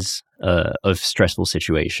kinds of stressful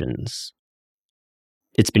situations,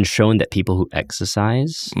 it's been shown that people who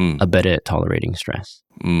exercise are better at tolerating stress.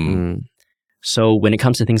 So when it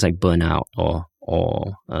comes to things like burnout or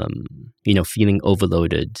feeling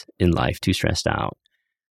overloaded in life, too stressed out,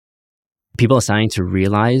 people are starting to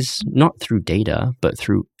realize, not through data, but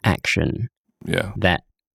through action, that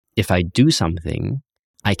if I do something,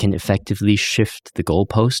 I can effectively shift the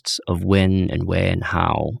goalposts of when and where and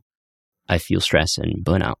how I feel stress and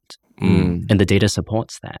burnout. And the data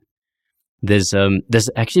supports that. There's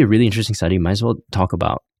actually a really interesting study, might as well talk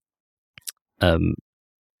about.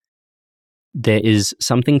 There is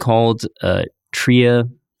something called TRIA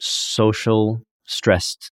social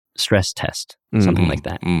stress test, something like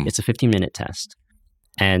that. It's a 15-minute test,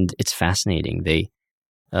 and it's fascinating. They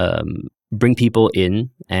bring people in,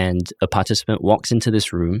 and a participant walks into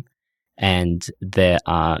this room, and there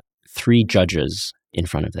are 3 judges in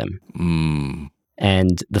front of them.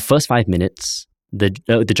 And the first 5 minutes, the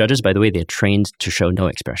judges, by the way, they're trained to show no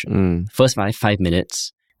expression. First 5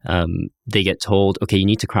 minutes, they get told, okay, you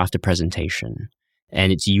need to craft a presentation.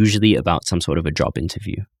 And it's usually about some sort of a job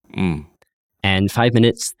interview. And 5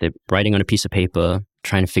 minutes, they're writing on a piece of paper,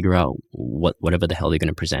 trying to figure out whatever the hell they're going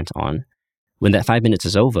to present on. When that 5 minutes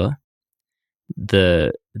is over,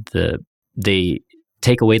 they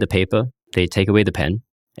take away the paper, they take away the pen,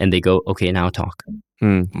 and they go, okay, now talk.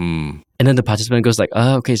 And then the participant goes like,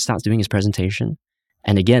 okay, starts doing his presentation.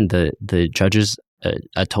 And again, the judges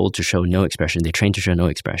are told to show no expression. They're trained to show no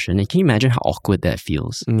expression. And can you imagine how awkward that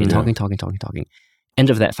feels? They're talking. End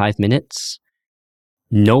of that 5 minutes,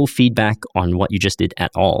 no feedback on what you just did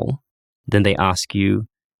at all. Then they ask you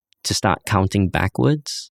to start counting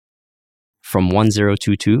backwards from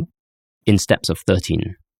 1022 in steps of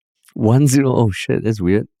 13. 10, oh shit, that's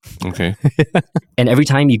weird. Okay. And every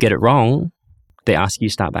time you get it wrong, they ask you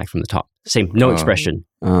to start back from the top. Same, no expression.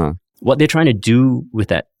 What they're trying to do with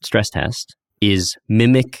that stress test is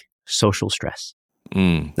mimic social stress.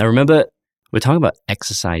 Now remember, we're talking about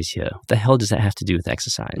exercise here. What the hell does that have to do with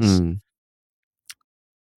exercise?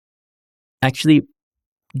 Actually,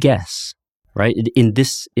 guess, right? In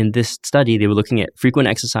this study, they were looking at frequent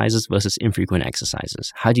exercises versus infrequent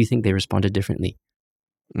exercises. How do you think they responded differently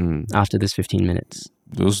after this 15 minutes?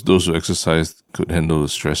 Those who exercised could handle the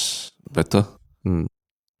stress better?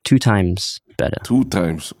 2 times better. 2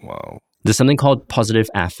 times, wow. There's something called positive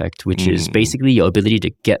affect, which is basically your ability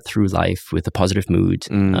to get through life with a positive mood,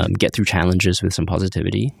 get through challenges with some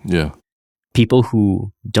positivity. Yeah. People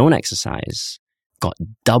who don't exercise got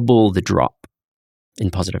double the drop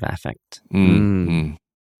in positive affect. And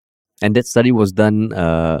that study was done,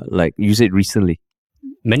 like you said, recently.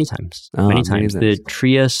 Many times. Many times. The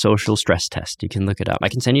TRIA social stress test. You can look it up. I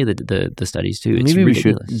can send you the studies too. It's Maybe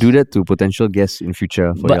ridiculous. we should do that to potential guests in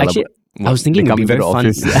future. For but actually, I was thinking it would be very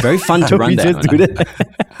fun. Very fun to run that. Do that.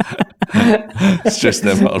 Stress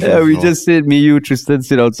them out. Yeah, we just sit, me, you, Tristan,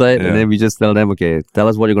 sit outside, and then we just tell them, okay, tell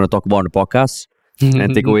us what you're going to talk about on the podcast,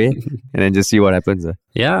 and take away, and then just see what happens.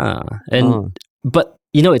 Yeah. And but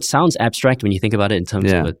you know, it sounds abstract when you think about it in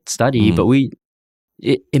terms of a study, but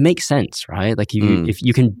it makes sense, right? Like if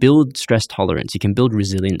you can build stress tolerance, you can build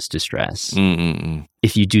resilience to stress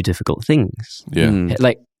if you do difficult things. Yeah.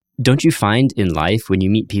 Like, don't you find in life when you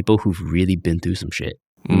meet people who've really been through some shit,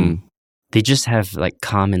 they just have like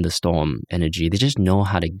calm in the storm energy. They just know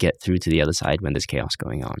how to get through to the other side when there's chaos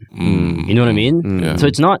going on. You know what I mean? Yeah. So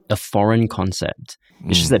it's not a foreign concept.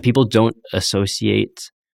 It's just that people don't associate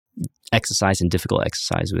exercise and difficult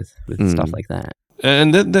exercise with stuff like that.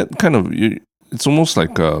 And that kind of, it's almost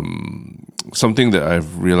like something that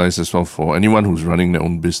I've realized as well for anyone who's running their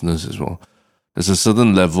own business as well. There's a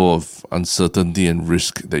certain level of uncertainty and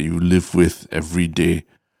risk that you live with every day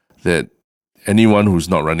that anyone who's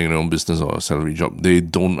not running their own business or a salary job, they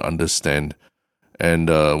don't understand. And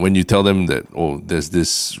when you tell them that, there's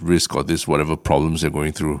this risk or this whatever problems they're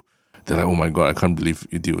going through, they're like, oh my God, I can't believe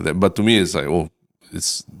you deal with that. But to me, it's like,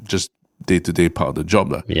 it's just day-to-day part of the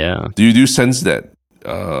job. Yeah. Do you sense that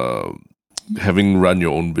having run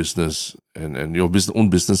your own business and your own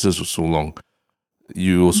businesses for so long,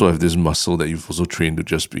 you also have this muscle that you've also trained to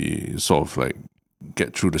just be sort of like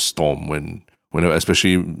get through the storm whenever,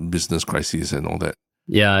 especially business crises and all that?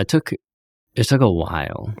 Yeah, it took a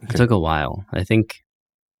while. Okay. It took a while. I think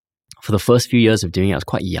for the first few years of doing it, I was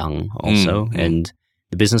quite young also, and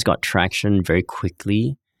the business got traction very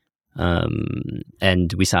quickly,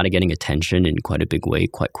 and we started getting attention in quite a big way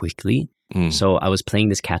quite quickly. So I was playing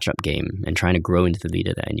this catch-up game and trying to grow into the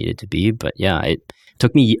leader that I needed to be. But yeah, it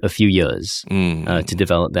took me a few years to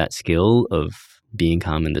develop that skill of being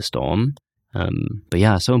calm in the storm. But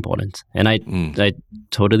yeah, so important. And I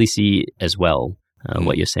totally see as well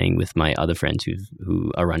what you're saying with my other friends who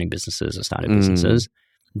are running businesses or started businesses.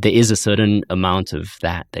 There is a certain amount of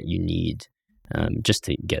that you need just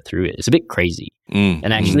to get through it. It's a bit crazy.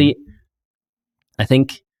 And actually,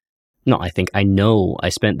 I know I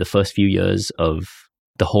spent the first few years of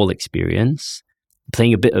the whole experience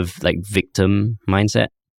playing a bit of like victim mindset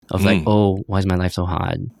of like, why is my life so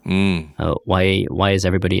hard? Why does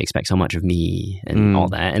everybody expect so much of me and all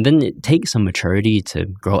that? And then it takes some maturity to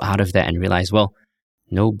grow out of that and realize, well,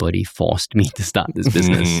 nobody forced me to start this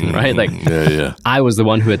business, right? Like, I was the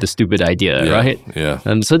one who had the stupid idea, right? Yeah.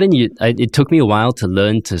 So then it took me a while to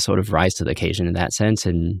learn to sort of rise to the occasion in that sense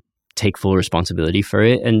and take full responsibility for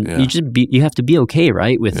it. And you have to be okay,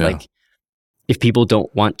 right? With like, if people don't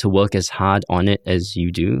want to work as hard on it as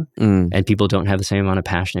you do, and people don't have the same amount of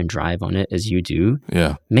passion and drive on it as you do,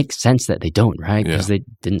 makes sense that they don't, right? Because they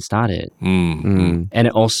didn't start it. And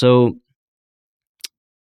it also,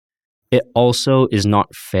 it also is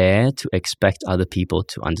not fair to expect other people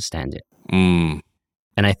to understand it. And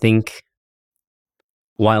I think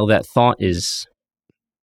while that thought is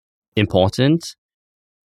important,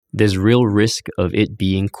 there's real risk of it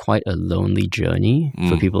being quite a lonely journey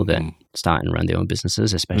for people that start and run their own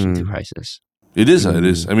businesses, especially through crisis. It is. It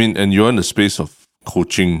is. I mean, and you're in the space of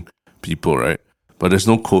coaching people, right? But there's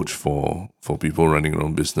no coach for people running their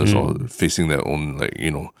own business or facing their own, like,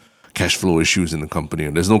 you know, cash flow issues in the company.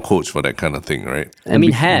 And there's no coach for that kind of thing, right? I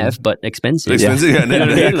mean, but expensive. Expensive, and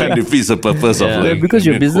that defeats the purpose of like... Because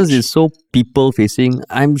your business is so people-facing,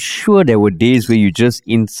 I'm sure there were days where you just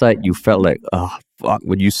inside, you felt like, fuck,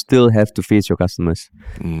 but you still have to face your customers.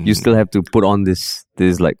 You still have to put on this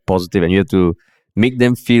like positive, and you have to make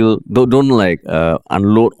them feel, don't like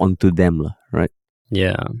unload onto them, right?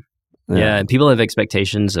 Yeah, and people have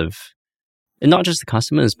expectations of, and not just the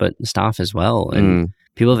customers, but the staff as well. And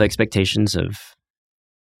people have expectations of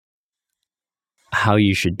how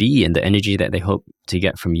you should be and the energy that they hope to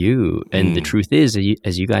get from you. And the truth is,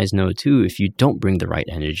 as you guys know too, if you don't bring the right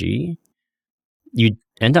energy, you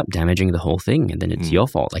end up damaging the whole thing, and then it's your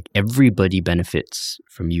fault. Like, everybody benefits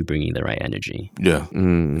from you bringing the right energy. Yeah.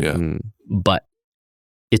 But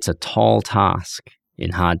it's a tall task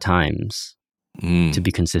in hard times to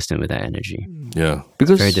be consistent with that energy. Yeah.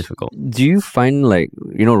 Because it's very difficult. Do you find, like,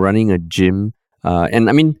 you know, running a gym, and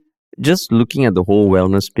I mean, just looking at the whole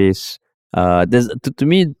wellness space, there's to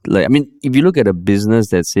me, like, I mean, if you look at a business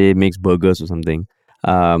that, say, makes burgers or something,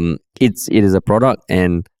 it is a product,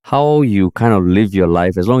 and how you kind of live your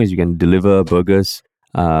life, as long as you can deliver burgers,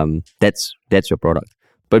 that's your product.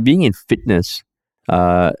 But being in fitness,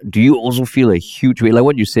 do you also feel a huge way, like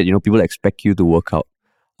what you said, you know, people expect you to work out?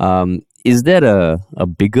 Is that a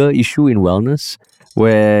bigger issue in wellness,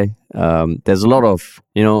 where there's a lot of,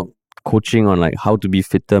 you know, coaching on like how to be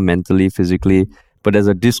fitter mentally, physically, but there's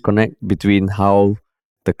a disconnect between how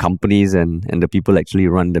the companies and the people actually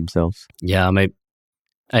run themselves? Yeah,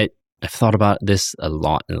 I've thought about this a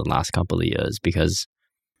lot in the last couple of years, because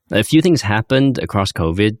a few things happened across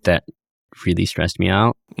COVID that really stressed me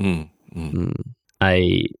out.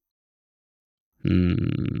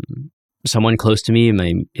 Someone close to me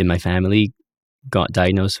in my family got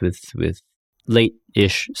diagnosed with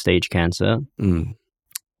late-ish stage cancer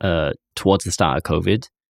towards the start of COVID.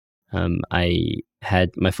 I had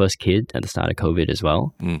my first kid at the start of COVID as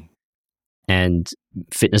well. And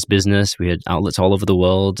fitness business, we had outlets all over the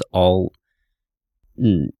world, all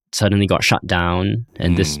suddenly got shut down.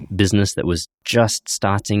 And this business that was just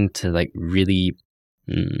starting to like really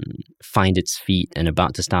find its feet and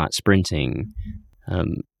about to start sprinting,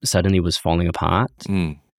 suddenly was falling apart.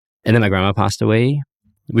 And then my grandma passed away,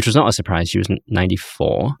 which was not a surprise. She was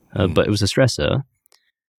 94, but it was a stressor.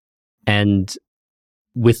 And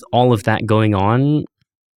with all of that going on,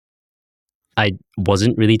 I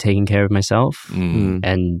wasn't really taking care of myself.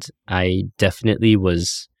 And I definitely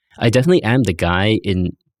am the guy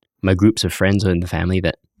in my groups of friends or in the family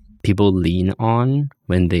that people lean on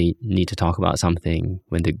when they need to talk about something,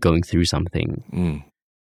 when they're going through something.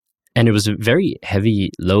 And it was a very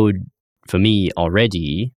heavy load for me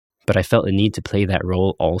already, but I felt a need to play that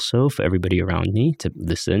role also for everybody around me to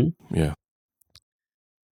listen. Yeah.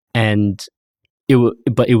 And it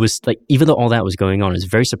was like, even though all that was going on, it was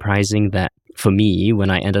very surprising that for me, when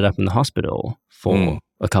I ended up in the hospital for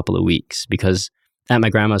a couple of weeks, because at my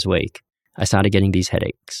grandma's wake, I started getting these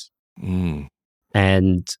headaches.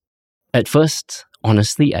 And at first,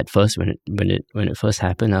 honestly, when it first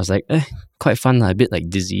happened, I was like, quite fun, a bit like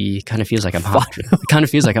dizzy. Kind of feels like I'm half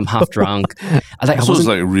drunk. It was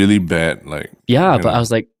like really bad, like, but I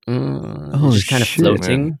was like, just kind of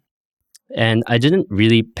floating. Man. And I didn't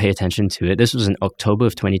really pay attention to it. This was in October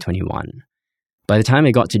of 2021. By the time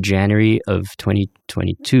I got to January of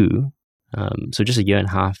 2022, so just a year and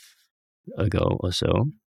a half ago or so,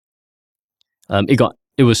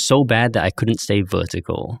 it was so bad that I couldn't stay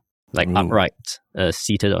vertical, like upright,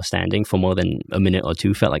 seated or standing for more than a minute or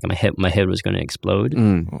two. Felt like my head was going to explode.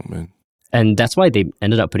 Oh man! And that's why they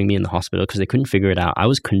ended up putting me in the hospital, because they couldn't figure it out. I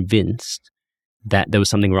was convinced that there was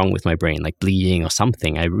something wrong with my brain, like bleeding or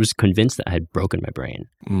something. I was convinced that I had broken my brain.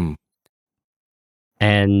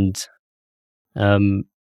 And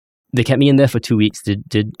they kept me in there for 2 weeks,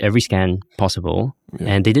 did every scan possible,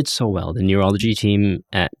 and they did so well. The neurology team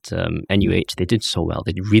at NUH, they did so well.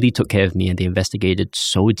 They really took care of me, and they investigated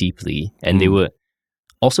so deeply, and they were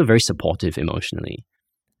also very supportive emotionally.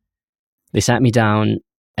 They sat me down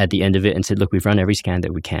at the end of it and said, look, we've run every scan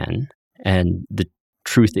that we can, and the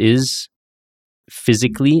truth is,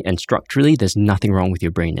 physically and structurally, there's nothing wrong with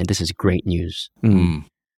your brain, and this is great news.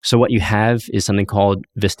 So what you have is something called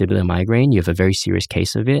vestibular migraine. You have a very serious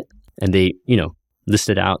case of it, And they,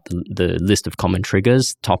 listed out the list of common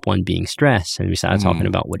triggers, top one being stress. And we started talking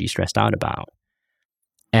about what are you stressed out about.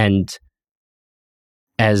 And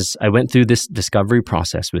as I went through this discovery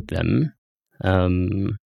process with them,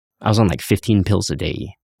 I was on like 15 pills a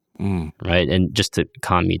day, right? And just to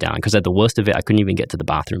calm me down, because at the worst of it, I couldn't even get to the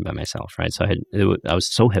bathroom by myself, right? So I was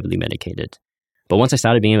so heavily medicated. But once I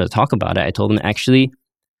started being able to talk about it, I told them actually,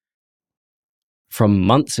 from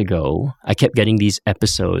months ago, I kept getting these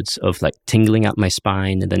episodes of like tingling up my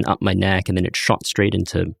spine and then up my neck, and then it shot straight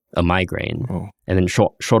into a migraine, and then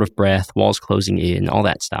short of breath, walls closing in, all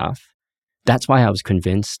that stuff. That's why I was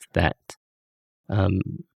convinced that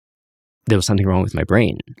there was something wrong with my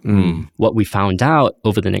brain. What we found out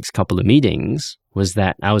over the next couple of meetings was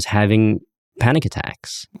that I was having panic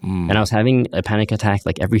attacks, and I was having a panic attack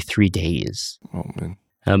like every 3 days. Oh man!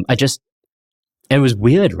 It was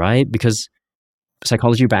weird, right? Because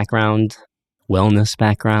psychology background, wellness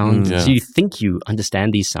background. So you think you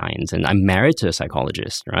understand these signs, and I'm married to a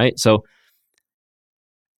psychologist, right? So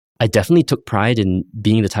I definitely took pride in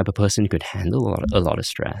being the type of person who could handle a lot of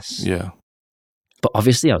stress. Yeah. But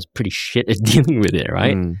obviously I was pretty shit at dealing with it,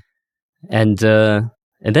 right? And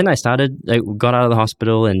then I got out of the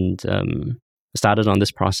hospital and started on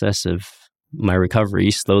this process of my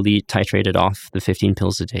recovery, slowly titrated off the 15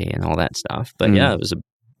 pills a day and all that stuff. But yeah, it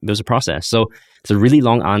was a process. So it's a really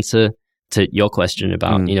long answer to your question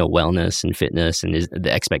about, wellness and fitness and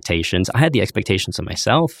the expectations. I had the expectations of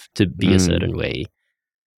myself to be a certain way.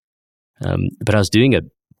 But I was doing a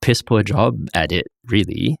piss poor job at it,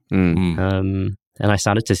 really. And I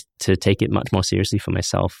started to take it much more seriously for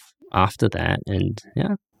myself after that. And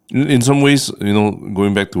yeah. In some ways,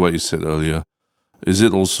 going back to what you said earlier, is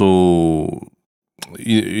it also,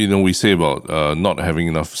 we say about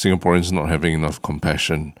Singaporeans not having enough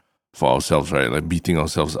compassion for ourselves, right? Like beating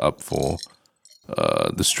ourselves up for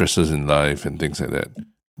the stresses in life and things like that.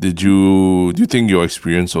 Do you think your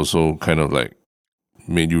experience also kind of like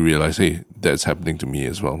made you realize, hey, that's happening to me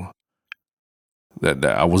as well? That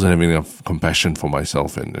I wasn't having enough compassion for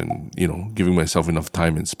myself and giving myself enough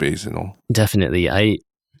time and space and all. Definitely. I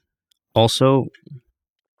also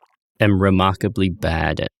am remarkably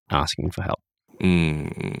bad at asking for help.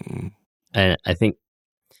 And I think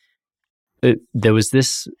there was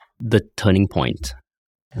the turning point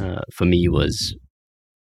for me was,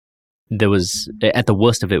 at the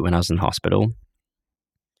worst of it when I was in hospital,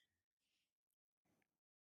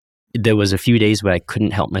 there was a few days where I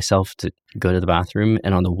couldn't help myself to go to the bathroom.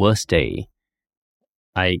 And on the worst day,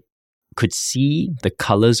 I could see the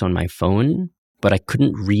colors on my phone, but I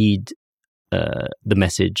couldn't read the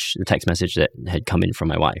text message that had come in from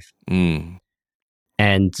my wife.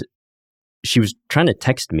 And she was trying to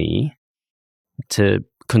text me to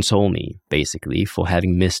console me, basically, for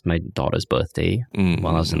having missed my daughter's birthday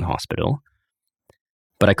while I was in the hospital.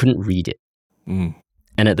 But I couldn't read it. And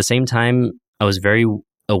at the same time, I was very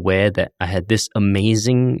aware that I had this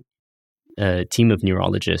amazing team of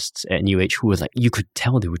neurologists at UH who were like, you could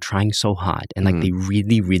tell they were trying so hard and like they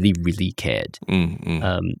really, really, really cared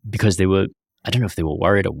because they were, I don't know if they were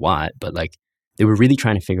worried or what, but like they were really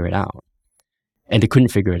trying to figure it out and they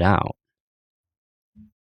couldn't figure it out.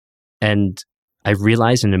 And I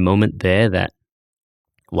realized in a moment there that,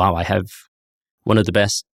 wow, I have one of the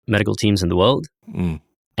best medical teams in the world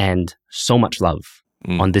and so much love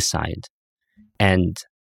on this side. And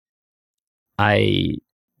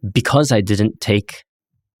because I didn't take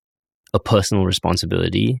a personal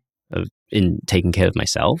responsibility in taking care of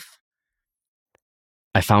myself,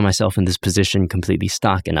 I found myself in this position completely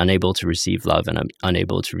stuck and unable to receive love and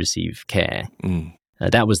unable to receive care.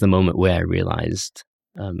 That was the moment where I realized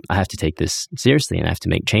I have to take this seriously and I have to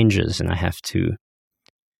make changes and I have to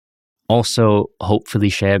also hopefully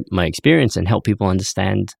share my experience and help people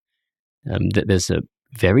understand that there's a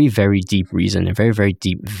very, very deep reason, a very, very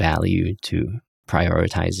deep value to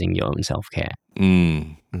prioritizing your own self-care.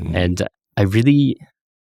 And I really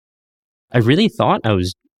thought I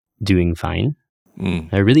was doing fine.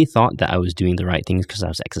 I really thought that I was doing the right things because I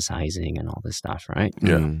was exercising and all this stuff, right?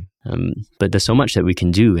 Yeah. But there's so much that we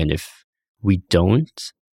can do. And if we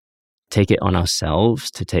don't take it on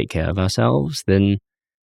ourselves to take care of ourselves, then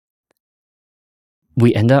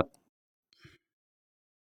we end up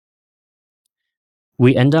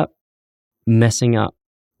messing up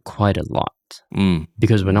quite a lot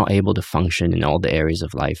because we're not able to function in all the areas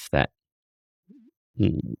of life that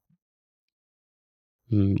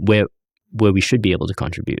where we should be able to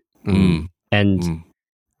contribute. And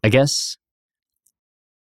I guess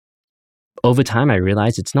over time I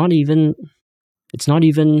realized it's not even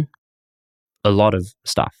a lot of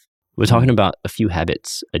stuff. We're talking about a few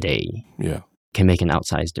habits a day. Yeah. can make an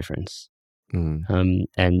outsized difference.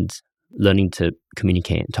 And learning to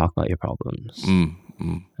communicate and talk about your problems.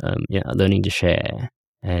 Learning to share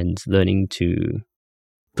and learning to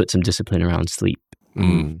put some discipline around sleep.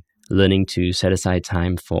 Learning to set aside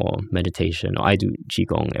time for meditation. I do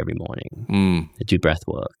Qigong every morning. I do breath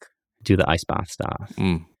work. Do the ice bath stuff.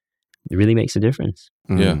 It really makes a difference.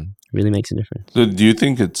 Yeah. Really makes a difference. So do you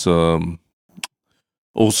think it's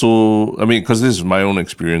also, I mean, because this is my own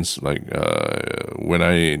experience, like when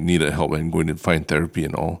I needed help and going to find therapy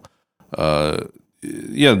and all,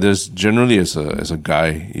 there's generally as a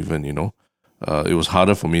guy even, you know, it was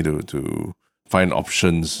harder for me to find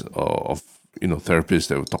options of, you know, therapists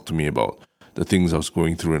that would talk to me about the things I was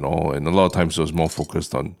going through and all. And a lot of times it was more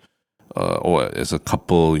focused on, or as a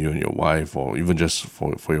couple, you and your wife, or even just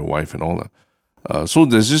for your wife and all that. So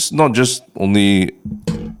there's just not just only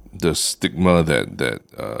the stigma that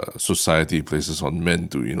society places on men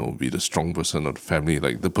to, you know, be the strong person of the family,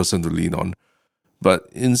 like the person to lean on,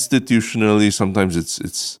 but institutionally sometimes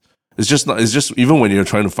it's just not. It's just even when you're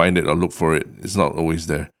trying to find it or look for it, it's not always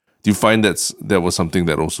there. Do you find that was something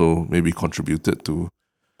that also maybe contributed to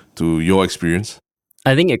your experience?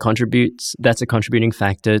 I think it contributes. That's a contributing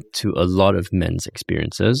factor to a lot of men's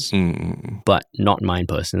experiences, but not mine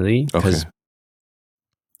personally. Because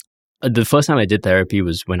the first time I did therapy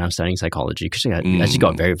was when I was studying psychology, because I just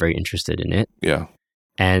got very, very interested in it. Yeah.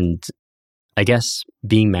 And I guess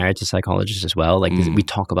being married to psychologists as well, like we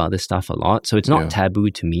talk about this stuff a lot. So it's not taboo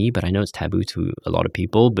to me, but I know it's taboo to a lot of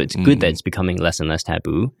people. But it's good that it's becoming less and less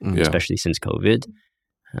taboo, especially since COVID,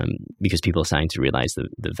 because people are starting to realize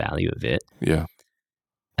the value of it. Yeah.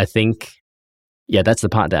 I think, that's the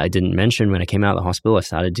part that I didn't mention. When I came out of the hospital, I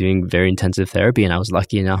started doing very intensive therapy, and I was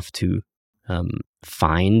lucky enough to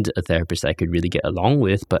find a therapist I could really get along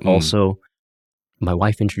with. But also, my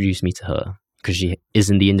wife introduced me to her because she is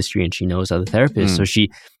in the industry and she knows other therapists. So she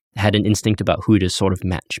had an instinct about who to sort of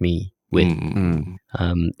match me with.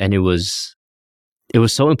 And it was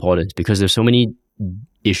so important because there's so many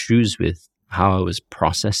issues with how I was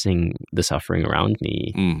processing the suffering around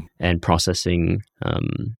me and processing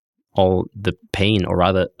all the pain, or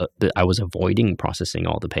rather I was avoiding processing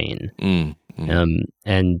all the pain.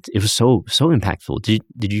 And it was so impactful.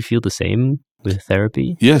 Did you feel the same with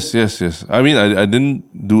therapy? Yes. I mean, I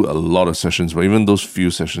didn't do a lot of sessions, but even those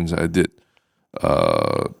few sessions I did,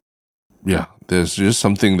 there's just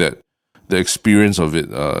something that the experience of it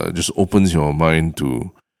just opens your mind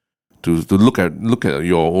to look at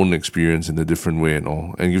your own experience in a different way and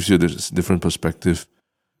all, and gives you this different perspective.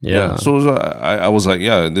 Yeah. So I was like,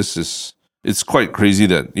 it's quite crazy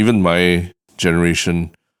that even my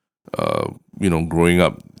generation, growing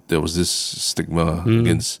up, there was this stigma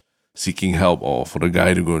against seeking help, or for the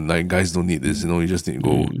guy to go, like, guys don't need this, you just need to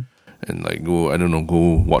go and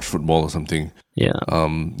go watch football or something. Yeah.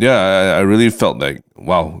 I really felt like,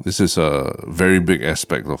 wow, this is a very big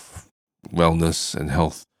aspect of wellness and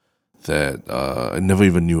health that I never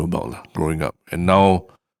even knew about growing up. And now,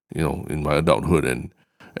 in my adulthood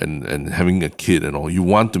and having a kid and all, you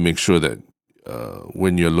want to make sure that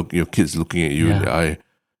when your kid's looking at you in the eye,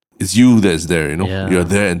 it's you that's there, You're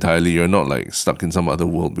there entirely. You're not like stuck in some other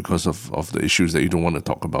world because of the issues that you don't want to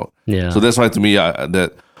talk about. Yeah. So that's why, to me,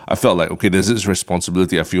 that I felt like, okay, there's this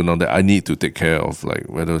responsibility I feel now that I need to take care of, like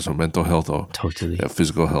whether it's mental health or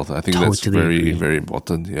physical health. I think that's very, very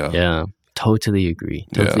important. Yeah. Yeah. Totally agree.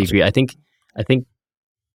 Agree. I think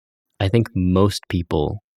most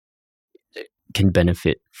people can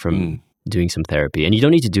benefit from doing some therapy, and you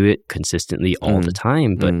don't need to do it consistently all the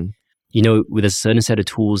time, but with a certain set of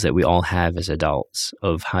tools that we all have as adults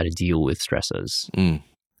of how to deal with stressors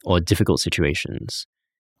or difficult situations,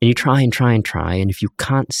 and you try, and if you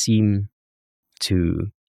can't seem to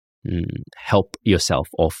help yourself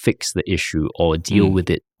or fix the issue or deal with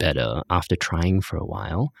it better after trying for a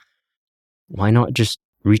while, why not just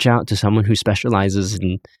reach out to someone who specializes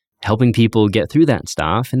in helping people get through that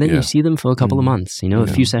stuff, and then you see them for a couple of months, a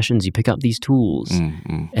few sessions, you pick up these tools,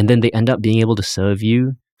 and then they end up being able to serve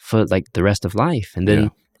you for like the rest of life. And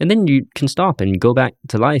then you can stop and go back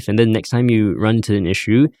to life. And then next time you run into an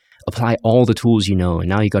issue, apply all the tools and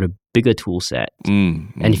now you got a bigger tool set.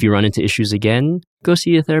 And if you run into issues again, go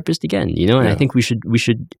see a therapist again, and I think we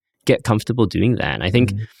should get comfortable doing that. And I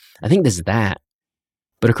think there's that.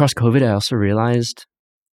 But across COVID, I also realized,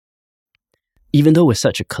 even though we're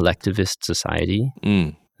such a collectivist society,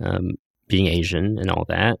 being Asian and all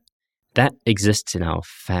that exists in our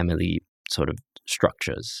family sort of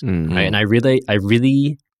structures, right? And I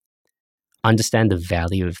really understand the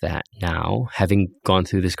value of that now, having gone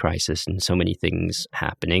through this crisis and so many things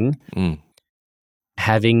happening.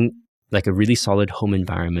 Having like a really solid home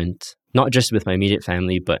environment not just with my immediate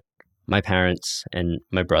family, but my parents and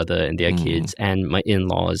my brother and their kids, and my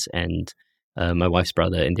in-laws and my wife's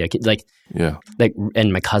brother and their kids, like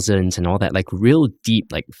and my cousins and all that, like real deep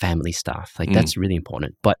like family stuff. Like that's really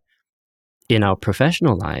important. But in our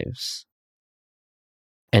professional lives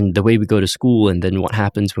and the way we go to school and then what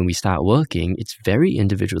happens when we start working, it's very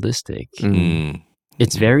individualistic.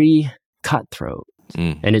 It's very cutthroat,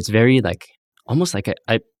 and it's very like almost like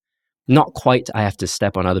I not quite I have to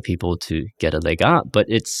step on other people to get a leg up, but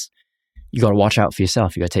it's you got to watch out for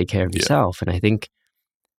yourself. You got to take care of yourself. And I think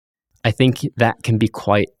that can be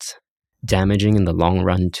quite damaging in the long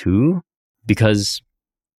run too, because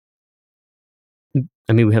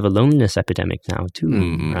I mean, we have a loneliness epidemic now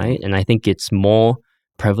too, right? And I think it's more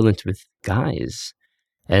prevalent with guys.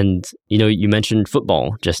 And, you know, you mentioned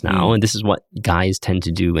football just now, and this is what guys tend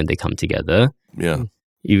to do when they come together. Yeah.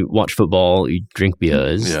 You watch football, you drink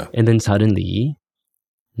beers, and then suddenly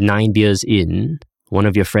 9 beers in, one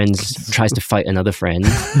of your friends tries to fight another friend.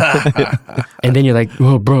 And then you're like,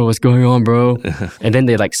 oh, bro, what's going on, bro? And then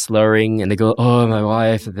they're like slurring and they go, oh, my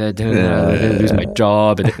wife, they're gonna lose my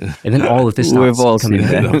job. And then all of this starts coming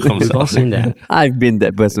out. We've all seen that. I've been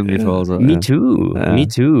that person before also. Me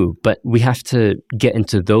too. But we have to get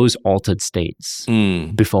into those altered states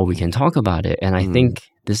before we can talk about it. And I think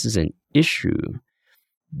this is an issue.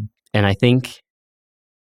 And I think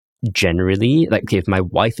generally, like, okay, if my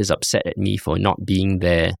wife is upset at me for not being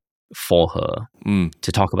there for her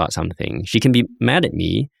to talk about something, she can be mad at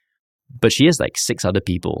me, but she has like 6 other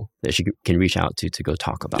people that she can reach out to go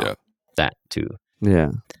talk about that too.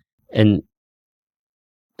 Yeah. And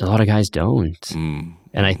a lot of guys don't.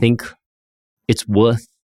 And I think it's worth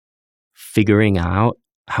figuring out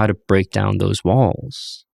how to break down those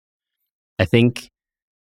walls. I think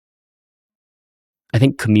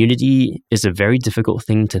community is a very difficult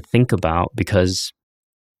thing to think about because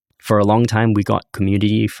for a long time we got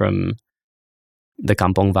community from the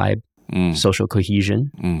kampong vibe, social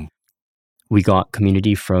cohesion. We got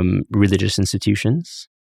community from religious institutions,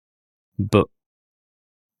 but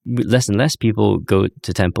less and less people go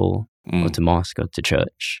to temple or to mosque or to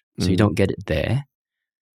church, so you don't get it there.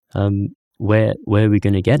 Where are we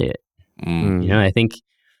going to get it? You know, I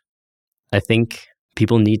think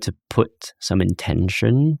people need to put some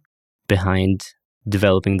intention behind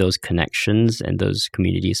developing those connections and those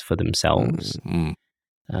communities for themselves,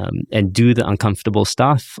 and do the uncomfortable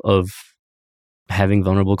stuff of having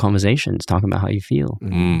vulnerable conversations, talking about how you feel.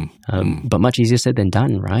 But much easier said than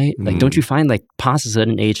done, right? Like, don't you find like past a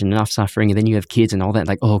certain age and enough suffering, and then you have kids and all that,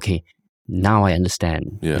 like, oh, okay, now I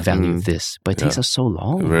understand the value of this. But it takes us so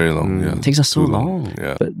long. Very long, It takes us so long.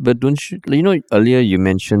 Yeah. But don't you know, earlier you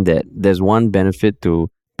mentioned that there's one benefit to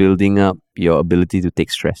building up your ability to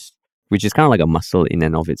take stress, which is kind of like a muscle in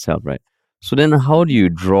and of itself, right? So then how do you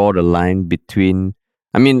draw the line between,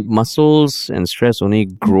 I mean, muscles and stress only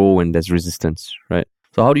grow when there's resistance, right?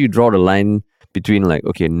 So how do you draw the line between like,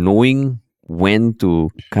 okay, knowing when to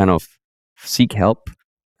kind of seek help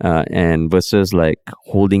and versus like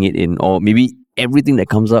holding it in, or maybe everything that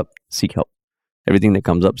comes up, seek help. Everything that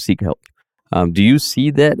comes up, seek help. Do you see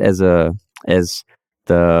that as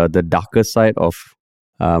the darker side of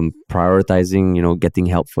prioritizing, you know, getting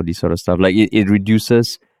help for this sort of stuff? Like it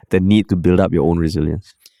reduces the need to build up your own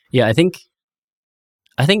resilience. Yeah, I think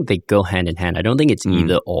they go hand in hand. I don't think it's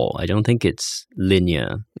either or. I don't think it's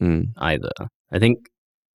linear either. I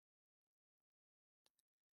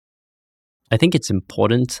think it's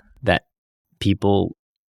important that people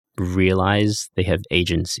realize they have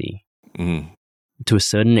agency. To a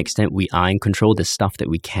certain extent, we are in control. There's stuff that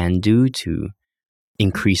we can do to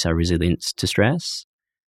increase our resilience to stress.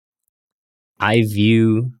 I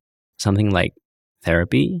view something like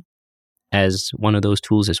therapy as one of those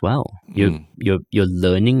tools as well. You're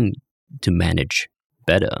learning to manage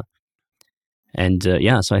better. And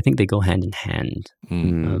so I think they go hand in hand,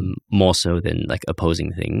 more so than like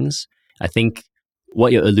opposing things. I think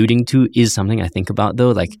what you're alluding to is something I think about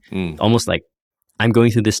though, like almost like, I'm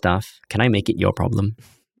going through this stuff. Can I make it your problem?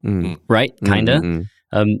 Right? Kinda.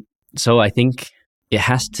 So I think it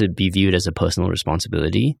has to be viewed as a personal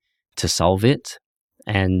responsibility to solve it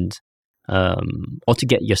and or to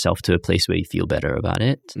get yourself to a place where you feel better about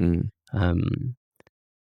it.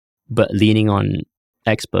 But leaning on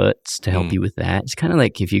experts to help you with that, it's kind of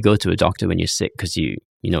like if you go to a doctor when you're sick because you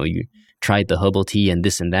tried the herbal tea and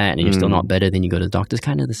this and that and you're still not better, then you go to the doctor. It's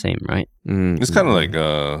kind of the same, right? It's kind of like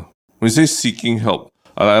when you say seeking help,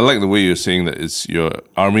 I like the way you're saying that you're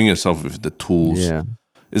arming yourself with the tools. Yeah.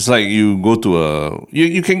 It's like you go to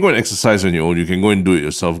you can go and exercise on your own. You can go and do it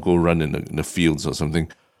yourself, go run in the fields or something.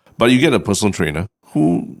 But you get a personal trainer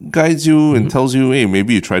who guides you and tells you, hey,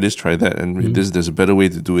 maybe you try this, try that, and there's a better way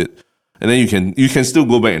to do it. And then you can still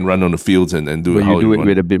go back and run on the fields and do it how you do it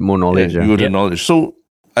with a bit more knowledge. Yeah, with the knowledge. So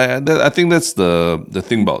I think that's the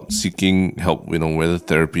thing about seeking help, whether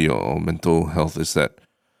therapy or mental health, is that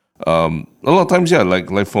a lot of times,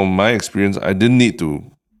 like from my experience, I didn't need to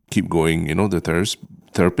keep going, the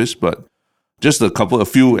therapist, but just a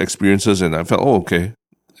few experiences, and I felt, okay,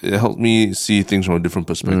 it helped me see things from a different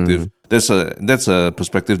perspective. That's a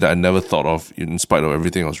perspective that I never thought of, in spite of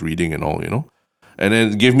everything I was reading and all, And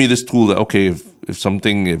then it gave me this tool that, okay,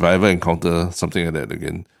 if I ever encounter something like that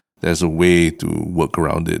again, there's a way to work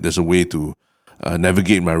around it. There's a way to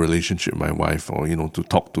navigate my relationship with my wife, or, to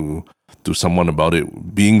talk to someone about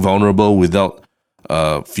it, being vulnerable without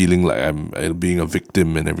feeling like I'm being a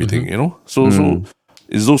victim and everything, So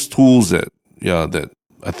it's those tools that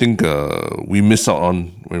I think we miss out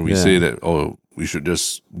on when we say that, we should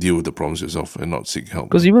just deal with the problems yourself and not seek help.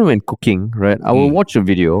 Because even when cooking, right, I will watch a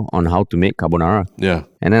video on how to make carbonara. Yeah.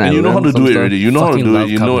 And then you know how to do it already. You know how to do it.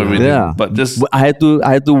 You know everything. Yeah. But just I had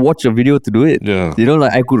to watch a video to do it. Yeah.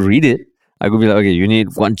 Like I could read it. I could be like, okay, you need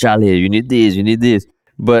guanciale, you need this.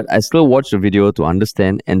 But I still watch the video to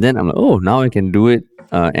understand, and then I'm like, oh, now I can do it,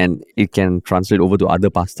 and it can translate over to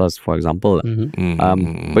other pastas, for example.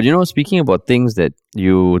 But speaking about things that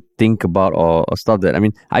you think about or stuff that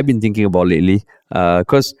I've been thinking about lately,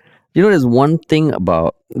 because there's one thing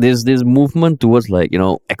about there's this movement towards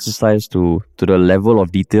exercise to the level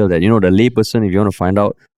of detail that the layperson, if you want to find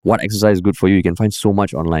out what exercise is good for you, you can find so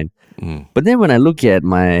much online. But then when I look at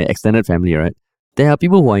my extended family, right, there are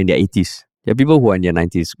people who are in their 80s. There are people who are in their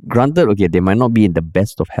 90s. Granted, okay, they might not be in the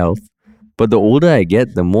best of health, but the older I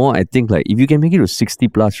get, the more I think, like, if you can make it to 60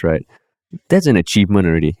 plus, right, that's an achievement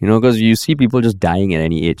already, because you see people just dying at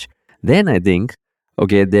any age. Then I think,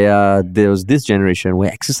 okay, there was this generation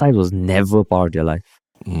where exercise was never part of their life.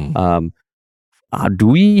 Do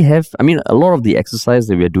we have, a lot of the exercise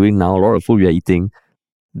that we are doing now, a lot of food we are eating,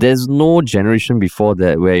 there's no generation before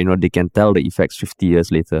that where, they can tell the effects 50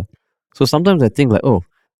 years later. So sometimes I think like,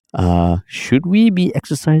 should we be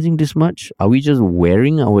exercising this much? Are we just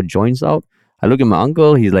wearing our joints out? I look at my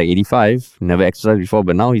uncle, he's like 85, never exercised before,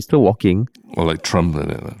 but now he's still walking. Or like Trump.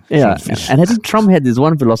 Yeah, and I think Trump had this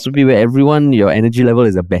one philosophy where your energy level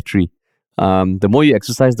is a battery. The more you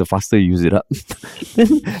exercise, the faster you use it up.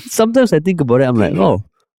 Sometimes I think about it, I'm like,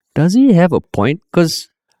 does he have a point? Because,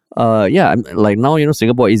 like now,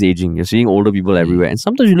 Singapore is aging. You're seeing older people everywhere. And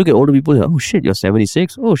sometimes you look at older people, oh shit, you're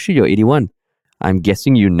 76. Oh shit, you're 81. I'm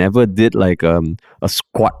guessing you never did like a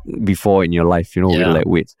squat before in your life, with like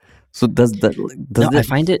weights. So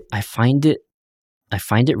I find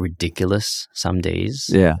it ridiculous some days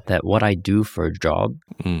that what I do for a job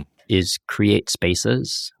is create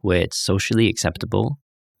spaces where it's socially acceptable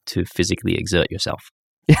to physically exert yourself.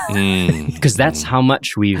 Because that's how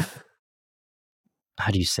much we've,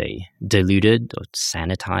 diluted or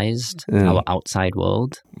sanitized our outside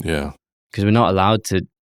world. Yeah. Because we're not allowed to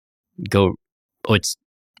go, or it's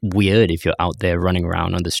weird if you're out there running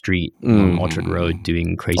around on the street on Orchard Road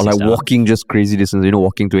doing crazy stuff. Or like walking just crazy distance,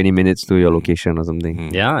 walking 20 minutes to your location or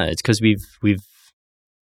something. Yeah, it's because we've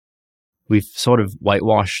sort of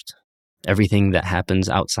whitewashed everything that happens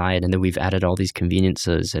outside, and then we've added all these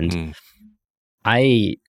conveniences. And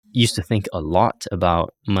I used to think a lot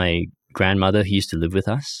about my grandmother who used to live with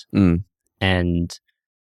us. And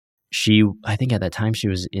she, I think at that time she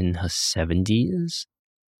was in her 70s.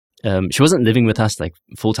 She wasn't living with us like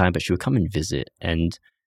full time, but she would come and visit, and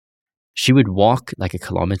she would walk like a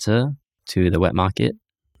kilometer to the wet market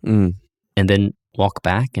and then walk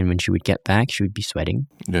back. And when she would get back, she would be sweating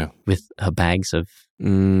with her bags of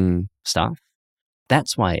stuff.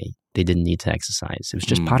 That's why they didn't need to exercise. It was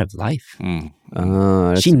just part of life.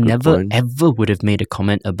 She never ever would have made a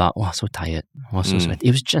comment about, oh, so tired, oh, so sweaty.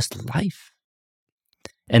 It was just life.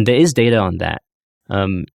 And there is data on that.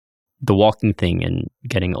 The walking thing and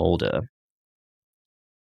getting older,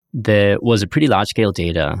 there was a pretty large-scale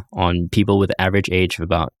data on people with an average age of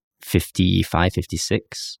about 55,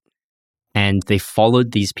 56. And they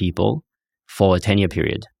followed these people for a 10-year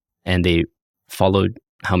period. And they followed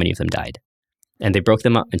how many of them died. And they broke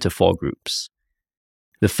them up into 4 groups.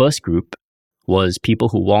 The first group was people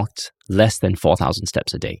who walked less than 4,000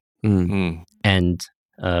 steps a day. And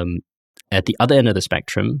at the other end of the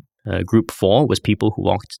spectrum, group 4 was people who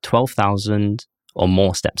walked 12,000 or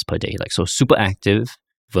more steps per day. Like, so super active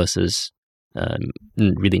versus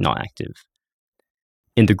really not active.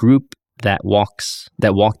 In the group that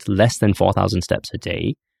walked less than 4,000 steps a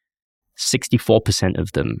day, 64%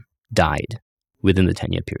 of them died within the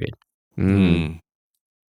 10-year period.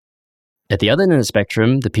 At the other end of the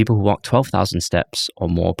spectrum, the people who walk 12,000 steps or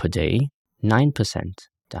more per day, 9%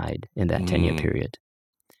 died in that 10-year period.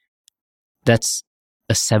 That's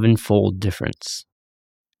a 7-fold difference.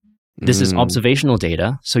 This is observational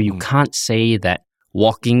data, so you can't say that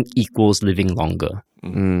walking equals living longer.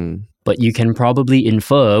 But you can probably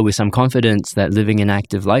infer with some confidence that living an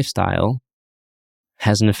active lifestyle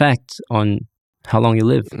has an effect on how long you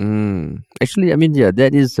live. Actually, I mean, yeah,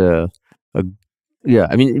 that is yeah,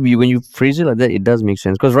 I mean, when you phrase it like that, it does make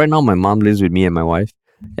sense. Because right now, my mom lives with me and my wife.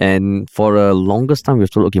 And for the longest time, we've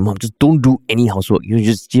told, okay, mom, just don't do any housework. You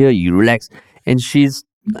just here, you relax. And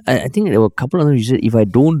I think there were a couple of times she said, if I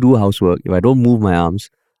don't do housework, if I don't move my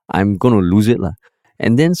arms, I'm going to lose it.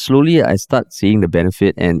 And then slowly, I start seeing the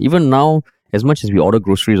benefit. And even now, as much as we order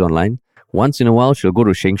groceries online, once in a while, she'll go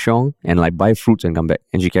to Sheng Siong and buy fruits and come back.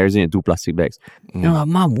 And she carries it in 2 plastic bags. And I'm like,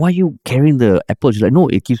 Mom, why are you carrying the apple? She's like, no,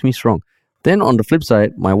 it keeps me strong. Then on the flip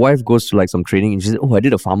side, my wife goes to some training and she says, oh, I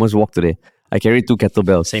did a farmer's walk today. I carried 2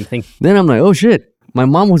 kettlebells. Same thing. Then I'm like, oh shit, my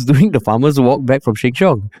mom was doing the farmer's walk back from Sheng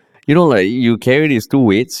Siong. You know, you carry these 2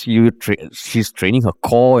 weights, she's training her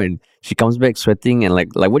core and she comes back sweating and like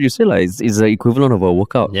what you said, it's the equivalent of a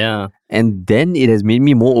workout. Yeah. And then it has made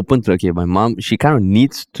me more open to, okay, my mom, she kind of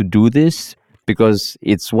needs to do this because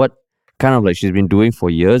it's what kind of she's been doing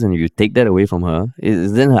for years, and if you take that away from her,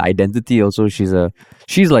 then her identity also, she's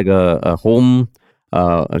like a home,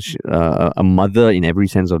 a mother in every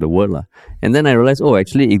sense of the word. And then I realized, oh,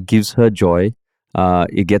 actually it gives her joy,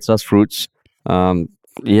 it gets us fruits, so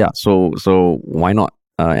why not?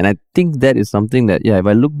 And I think that is something that, if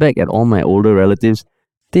I look back at all my older relatives,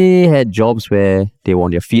 they had jobs where they were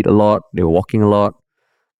on their feet a lot, they were walking a lot.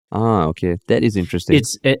 Okay, that is interesting.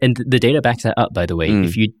 And the data backs that up, by the way.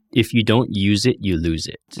 If you don't use it, you lose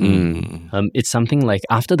it. It's something like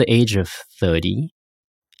after the age of 30,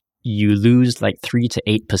 you lose 3 to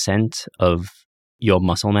 8% of your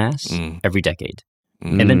muscle mass every decade.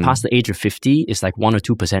 And then past the age of 50, it's 1 or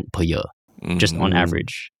 2% per year, just on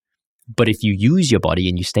average. But if you use your body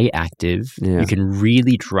and you stay active, you can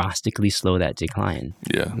really drastically slow that decline.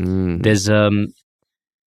 Yeah.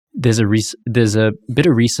 There's a bit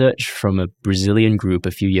of research from a Brazilian group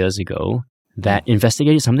a few years ago that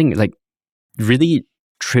investigated something really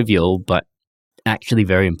trivial, but actually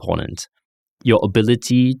very important. Your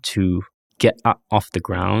ability to get up off the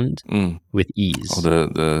ground with ease.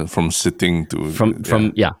 Or from sitting to from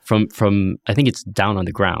I think it's down on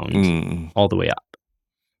the ground all the way up.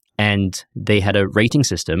 And they had a rating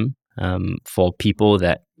system for people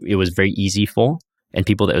that it was very easy for and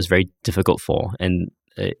people that it was very difficult for. And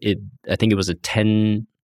I think it was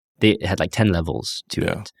they had 10 levels to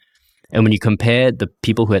it. And when you compare the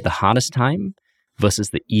people who had the hardest time versus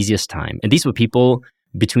the easiest time, and these were people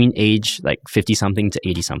between age 50-something to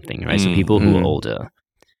 80-something, right? So people who were older.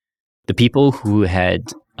 The people who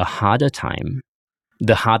had a harder time,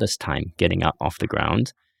 the hardest time getting up off the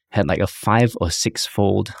ground, had a 5 or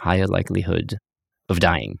 6-fold higher likelihood of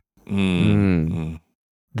dying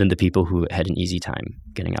than the people who had an easy time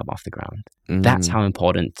getting up off the ground. That's how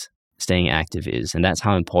important staying active is. And that's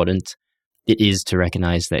how important it is to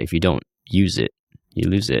recognize that if you don't use it, you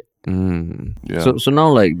lose it. Yeah. So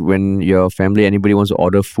now, when your family, anybody wants to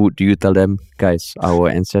order food, do you tell them, guys, our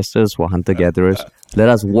ancestors were hunter-gatherers. Let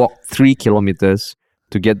us walk 3 kilometers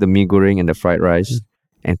to get the mee goreng and the fried rice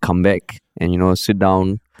and come back and, sit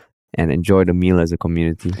down and enjoy the meal as a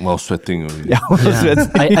community while sweating.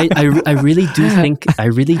 I really do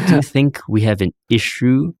think we have an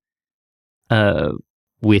issue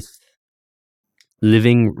with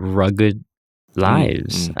living rugged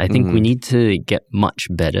lives. I think we need to get much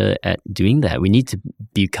better at doing that. We need to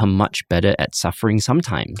become much better at suffering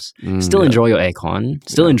sometimes. Still enjoy your aircon,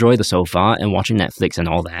 still enjoy the sofa and watching Netflix and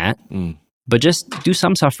all that. But just do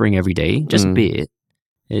some suffering every day, just a bit.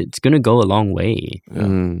 It's going to go a long way.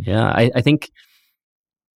 I think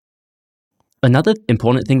another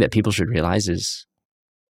important thing that people should realize is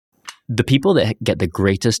the people that get the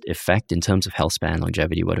greatest effect in terms of health span,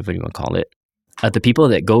 longevity, whatever you want to call it, are the people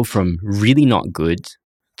that go from really not good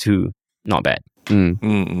to not bad.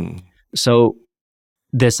 So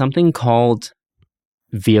there's something called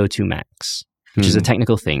VO2 max, which is a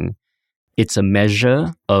technical thing. It's a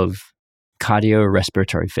measure of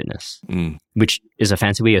cardiorespiratory fitness, which is a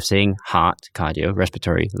fancy way of saying heart, cardio,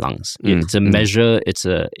 respiratory, lungs. It's a measure, it's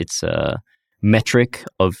a metric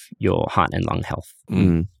of your heart and lung health.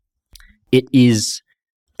 It is,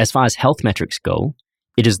 as far as health metrics go,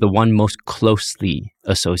 it is the one most closely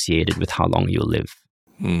associated with how long you'll live.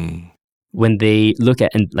 When they look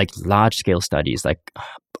at large scale studies,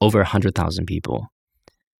 over 100,000 people,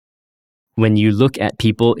 when you look at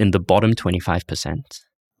people in the bottom 25%,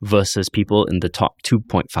 versus people in the top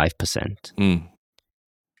 2.5%.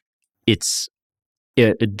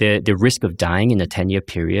 The risk of dying in a 10-year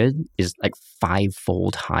period is like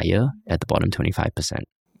 5-fold higher at the bottom 25%.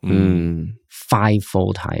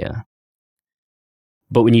 5-fold higher.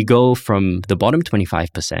 But when you go from the bottom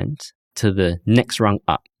 25% to the next rung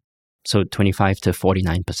up, so 25 to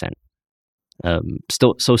 49%,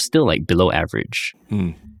 still like below average,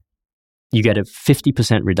 you get a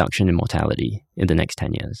 50% reduction in mortality in the next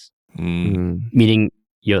 10 years. Meaning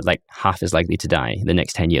you're like half as likely to die in the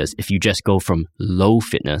next 10 years if you just go from low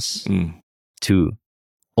fitness to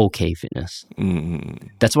okay fitness.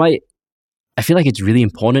 That's why I feel like it's really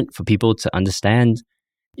important for people to understand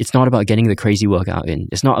it's not about getting the crazy workout in.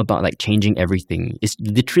 It's not about like changing everything. It's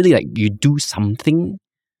literally like you do something,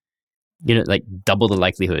 you know, like double the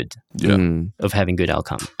likelihood of having good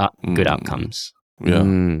outcomes.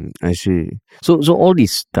 I see. So all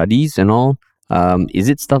these studies and all, is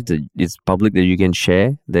it stuff that is public that you can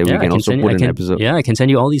share that we can also put in an episode? Yeah, I can send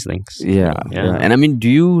you all these links. Yeah. And I mean, do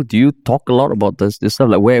you talk a lot about this stuff?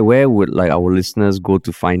 Like where would like our listeners go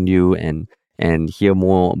to find you and hear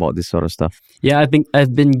more about this sort of stuff? Yeah,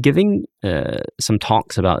 I've been giving some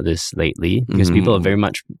talks about this lately because people are very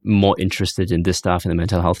much more interested in this stuff and the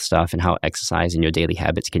mental health stuff and how exercise and your daily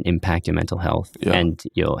habits can impact your mental health and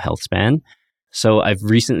your health span. So I've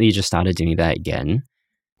recently just started doing that again.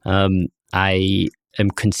 I am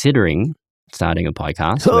considering starting a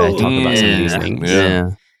podcast where I talk about some of these things.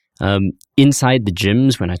 Inside the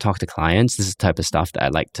gyms, when I talk to clients, this is the type of stuff that I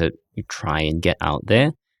like to try and get out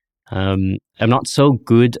there. I'm not so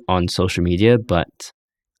good on social media, but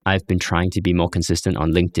I've been trying to be more consistent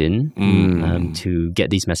on LinkedIn to get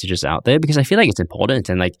these messages out there because I feel like it's important.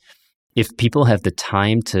 And like, if people have the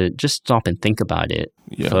time to just stop and think about it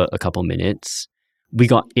for a couple minutes, we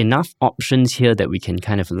got enough options here that we can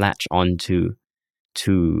kind of latch on to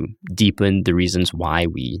deepen the reasons why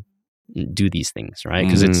we do these things, right?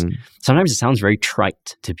 Because sometimes it sounds very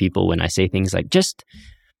trite to people when I say things like just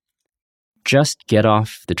get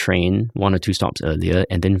off the train 1 or 2 stops earlier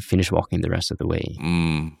and then finish walking the rest of the way.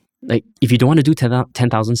 Like if you don't want to do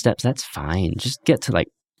 10,000 steps, that's fine. Just get to like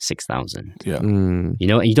 6,000. You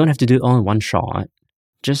know, and you don't have to do it all in one shot.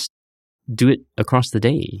 Just do it across the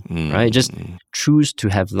day, right? Just choose to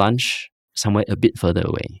have lunch somewhere a bit further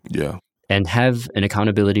away. And have an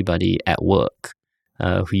accountability buddy at work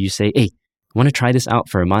who you say, hey, want to try this out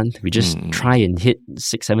for a month? We just try and hit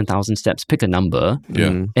 6,000-7,000 steps, pick a number.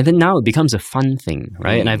 And then now it becomes a fun thing,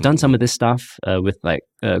 right? And I've done some of this stuff with like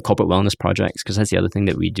corporate wellness projects because that's the other thing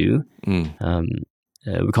that we do.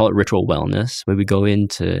 We call it ritual wellness, where we go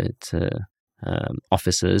into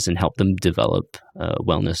offices and help them develop a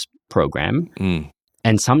wellness program.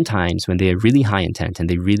 And sometimes when they're really high intent and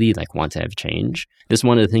they really like want to have change, this is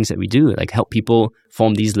one of the things that we do, like help people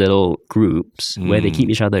form these little groups where they keep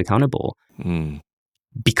each other accountable.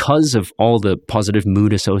 Because of all the positive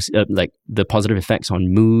mood like the positive effects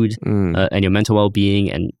on mood and your mental well-being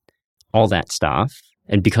and all that stuff.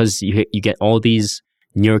 And because you get all these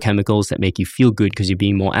neurochemicals that make you feel good because you're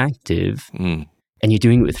being more active and you're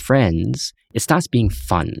doing it with friends, it starts being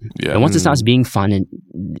fun. And once it starts being fun,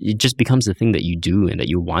 it just becomes the thing that you do and that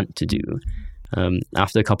you want to do.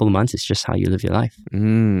 After a couple of months, it's just how you live your life.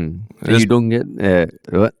 You don't get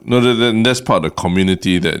what? No, that's part of the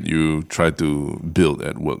community that you try to build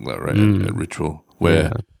at work, right? At Ritual,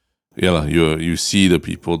 where you see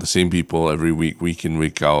the same people every week in,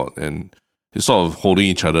 week out, and you're sort of holding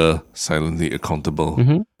each other silently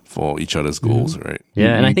accountable for each other's goals, right?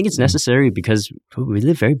 Yeah, and I think it's necessary because we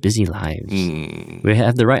live very busy lives. We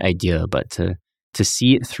have the right idea, but to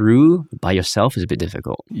see it through by yourself is a bit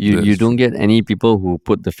difficult. You don't get any people who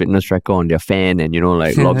put the fitness tracker on their fan and, you know,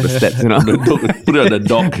 like log the steps, you know. Put it on the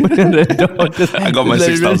dog. I got my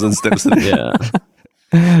 6,000 steps today.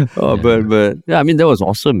 But yeah, I mean, that was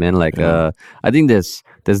awesome, man. Like, I think there's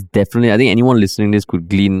definitely, I think anyone listening to this could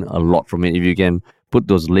glean a lot from it. If you can put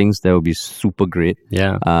those links, that would be super great.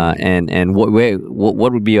 And what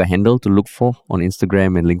would be your handle to look for on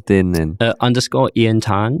Instagram and LinkedIn and _ Ian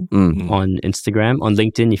Tan on Instagram. On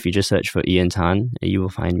LinkedIn, if you just search for Ian Tan, you will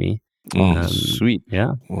find me. Sweet.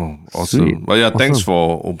 Yeah. Oh, awesome. Sweet. But yeah, thanks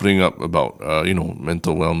for opening up about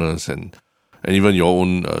mental wellness and even your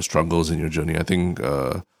own struggles in your journey. I think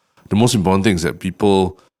the most important thing is that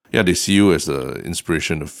people, they see you as the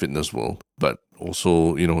inspiration of the fitness world, but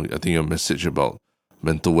also, I think your message about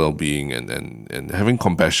mental well-being and having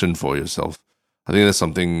compassion for yourself, I think that's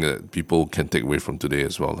something that people can take away from today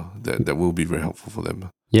as well. That will be very helpful for them.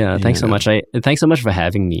 Yeah, thanks so much. Thanks so much for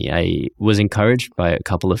having me. I was encouraged by a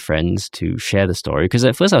couple of friends to share the story because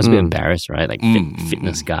at first I was a bit embarrassed, right? Like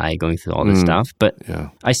fitness guy going through all this stuff, but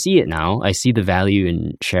I see it now. I see the value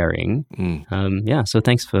in sharing. So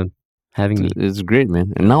thanks for having me. It's great,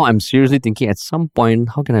 man. And now I'm seriously thinking at some point,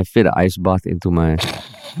 how can I fit an ice bath into my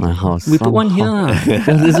house? We put one here. We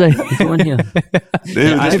put one here.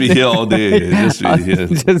 They will just be here all day. Just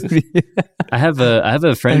be here. I have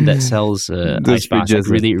a friend that sells ice baths, like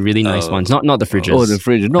really nice ones. Not the fridges. Oh, the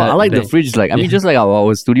fridge. No, I like the fridge. Like just like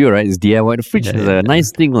our studio, right? It's DIY. The fridge is a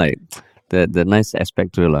nice thing, like the nice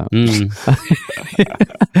aspect to it,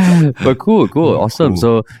 But cool, awesome.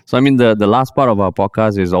 So I mean, the last part of our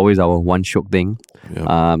podcast is always our one shook thing.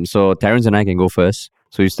 So Terence and I can go first.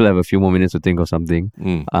 So you still have a few more minutes to think of something.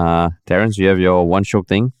 Terence, you have your one shook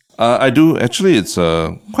thing? I do. Actually, it's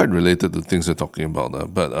quite related to things we're talking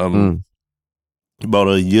about. But about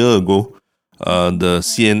a year ago, the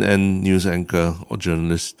CNN news anchor or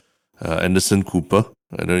journalist, Anderson Cooper,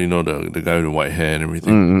 I don't know the guy with the white hair and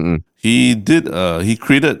everything. He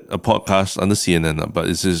created a podcast under CNN, but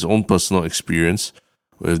it's his own personal experience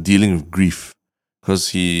with dealing with grief because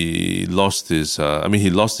he lost his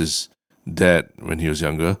dad when he was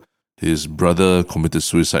younger. His brother committed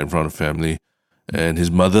suicide in front of the family, and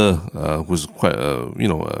his mother, who's quite a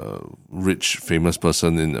rich, famous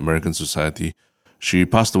person in American society, she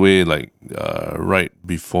passed away right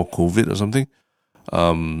before COVID or something,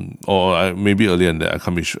 or maybe earlier than that. I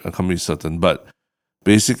can't be certain, but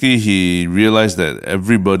basically he realized that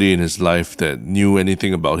everybody in his life that knew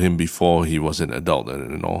anything about him before he was an adult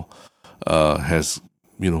and all has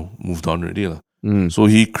moved on already. So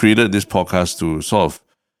he created this podcast to sort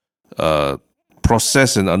of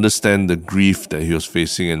process and understand the grief that he was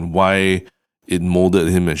facing and why it molded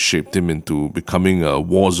him and shaped him into becoming a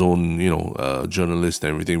war zone, journalist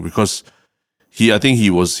and everything. Because he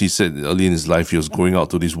said early in his life he was going out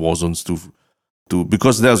to these war zones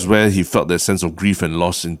because that's where he felt that sense of grief and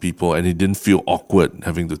loss in people, and he didn't feel awkward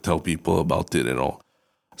having to tell people about it and all.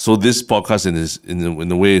 So this podcast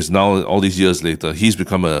in a way is now, all these years later, he's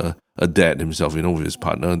become a dad himself, with his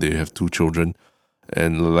partner. They have 2 children.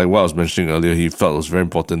 And like what I was mentioning earlier, he felt it was very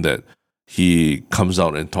important that he comes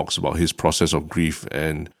out and talks about his process of grief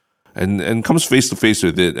and comes face to face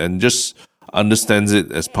with it and just understands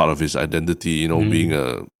it as part of his identity, being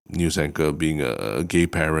a news anchor, being a gay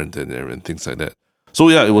parent and things like that. So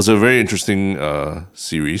yeah, it was a very interesting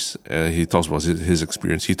series. He talks about his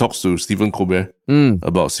experience. He talks to Stephen Colbert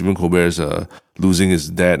about Stephen Colbert's losing his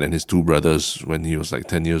dad and his 2 brothers when he was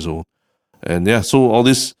 10 years old. And yeah, so all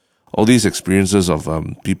these experiences of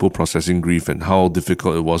people processing grief and how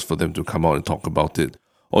difficult it was for them to come out and talk about it,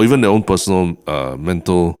 or even their own personal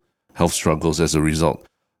mental health struggles as a result.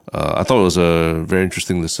 I thought it was a very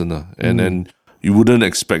interesting listen. And then you wouldn't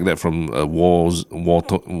expect that from a war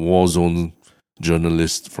zone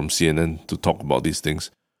journalist from CNN to talk about these things,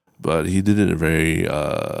 but he did it in a very,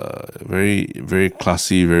 very, very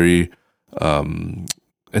classy, very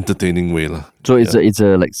entertaining way, So it's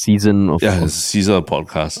a season of it's a season of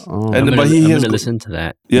podcast. Oh. I'm gonna listen to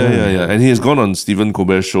that. Yeah. And he has gone on Stephen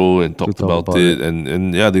Colbert's show and talked about it,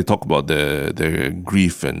 and they talk about their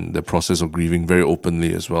grief and the process of grieving very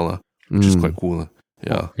openly as well, which is quite cool.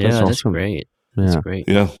 Yeah, that's awesome. Great. That's great.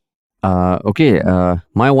 Yeah. Okay.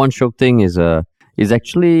 My one shock thing is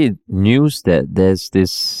actually news that there's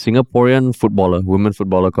this Singaporean women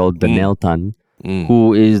footballer called Danielle Tan,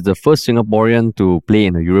 who is the first Singaporean to play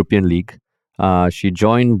in a European league. She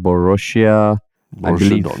joined Borussia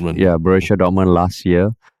Dortmund. Yeah, Borussia Dortmund last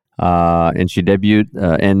year. And she debuted,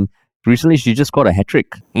 and recently she just got a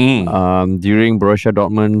hat-trick during Borussia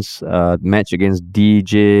Dortmund's match against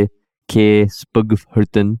DJK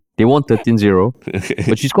Spurghurten. They won 13-0,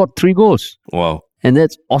 but she scored 3 goals. Wow. And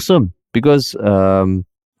that's awesome because, I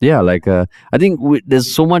think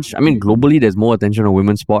there's so much, globally there's more attention on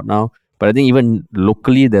women's sport now, but I think even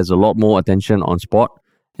locally there's a lot more attention on sport.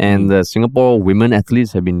 And the Singapore women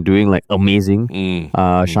athletes have been doing amazing.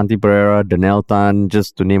 Shanti Pereira, Danielle Tan,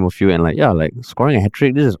 just to name a few. And scoring a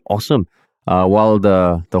hat-trick, this is awesome. While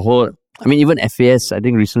the whole, even FAS, I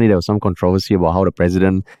think recently there was some controversy about how the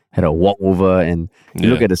president had a walkover, and you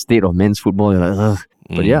look at the state of men's football, you're like, ugh.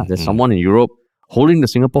 But there's someone in Europe holding the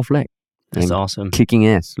Singapore flag. That's awesome. Kicking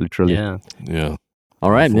ass, literally. Yeah.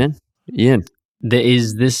 All right, man. Ian. There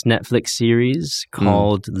is this Netflix series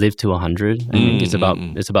called Live to 100. I think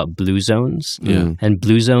it's about blue zones. Yeah. And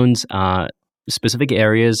blue zones are specific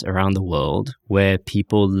areas around the world where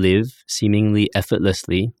people live seemingly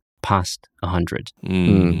effortlessly past 100.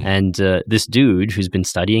 And this dude who's been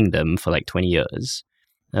studying them for 20 years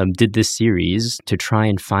did this series to try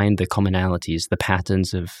and find the commonalities, the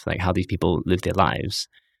patterns of like how these people live their lives.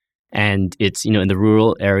 And it's, in the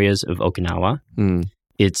rural areas of Okinawa.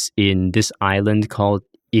 It's in this island called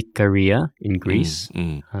Ikaria in Greece.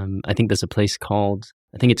 I think there's a place called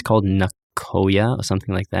Nicoya or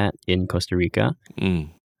something like that in Costa Rica.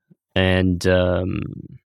 And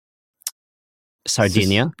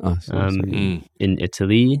Sardinia in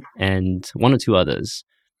Italy, and one or two others.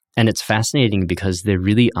 And it's fascinating because there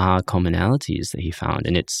really are commonalities that he found.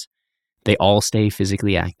 And they all stay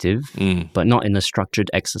physically active, but not in a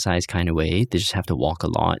structured exercise kind of way. They just have to walk a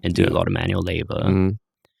lot and do a lot of manual labor.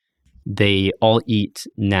 They all eat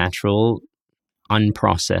natural,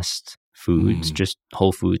 unprocessed foods, just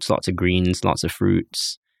whole foods, lots of greens, lots of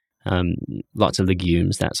fruits, lots of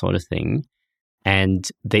legumes, that sort of thing. And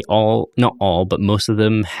they all, not all, but most of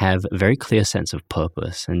them have a very clear sense of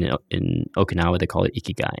purpose. And in Okinawa, they call it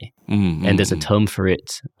ikigai. And there's a term for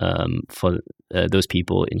it for those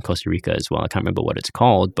people in Costa Rica as well. I can't remember what it's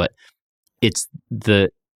called, but it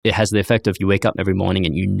has the effect of you wake up every morning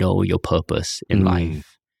and you know your purpose in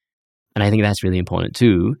life. And I think that's really important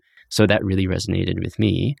too. So that really resonated with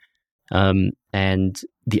me. And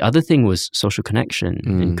the other thing was social connection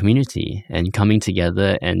and community and coming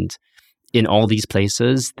together. And in all these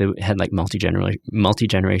places, they had like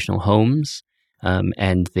multi-generational homes,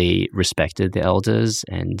 and they respected the elders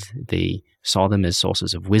and they saw them as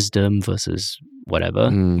sources of wisdom versus whatever.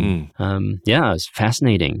 It was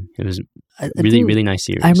fascinating. It was really nice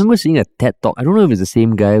series. I remember seeing a TED Talk. I don't know if it's the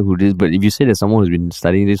same guy who did, but if you say there's someone who's been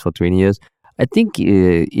studying this for 20 years, I think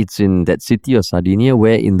it's in that city of Sardinia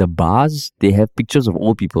where in the bars, they have pictures of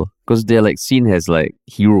old people because they're like seen as like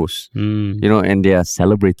heroes, and they are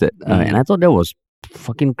celebrated. And I thought that was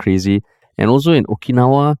fucking crazy. And also in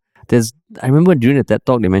Okinawa, I remember during the TED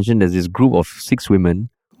Talk, they mentioned there's this group of 6 women,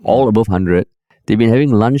 all above 100. They've been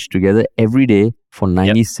having lunch together every day for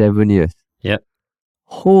 97 years. Yep.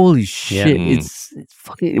 Holy shit! It's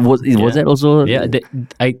fucking. Was that also? Yeah,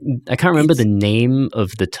 I can't remember the name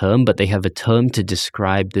of the term, but they have a term to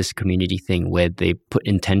describe this community thing where they put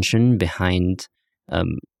intention behind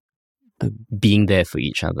being there for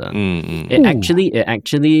each other. It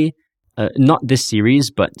actually, not this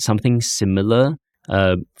series, but something similar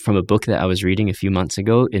from a book that I was reading a few months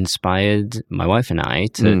ago inspired my wife and I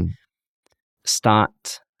to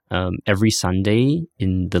start. Every Sunday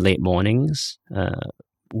in the late mornings,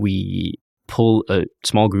 we pull a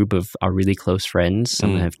small group of our really close friends,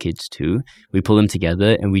 some have kids too, we pull them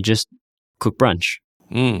together and we just cook brunch.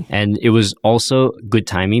 And it was also good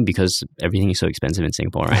timing because everything is so expensive in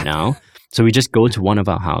Singapore right now. So we just go to one of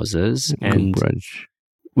our houses and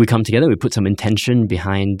we come together, we put some intention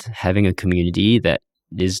behind having a community that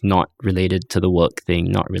is not related to the work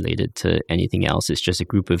thing, not related to anything else. It's just a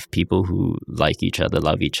group of people who like each other,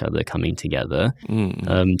 love each other, coming together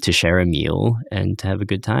to share a meal and to have a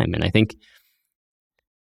good time. And I think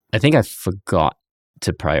I forgot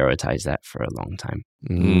to prioritize that for a long time.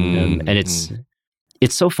 And it's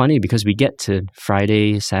so funny because we get to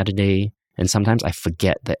Friday, Saturday, and sometimes I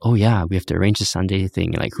forget that, we have to arrange the Sunday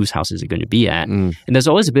thing, like whose house is it going to be at? And there's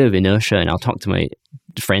always a bit of inertia, and I'll talk to my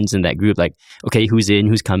friends in that group, like, okay, who's in,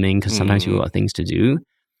 who's coming? Because sometimes we've got things to do.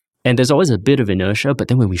 And there's always a bit of inertia, but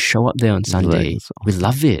then when we show up there on Sunday, we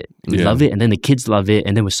love it. We love it, and then the kids love it,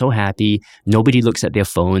 and then we're so happy. Nobody looks at their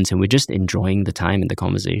phones, and we're just enjoying the time and the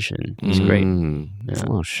conversation. It's great. Yeah.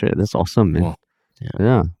 Oh, shit. That's awesome, man.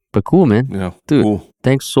 Yeah. But cool, man. Yeah. Dude,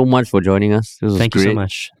 thanks so much for joining us. This was Thank great. you so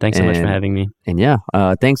much. Thanks so much for having me. And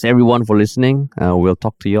thanks everyone for listening. We'll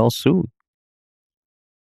talk to you all soon.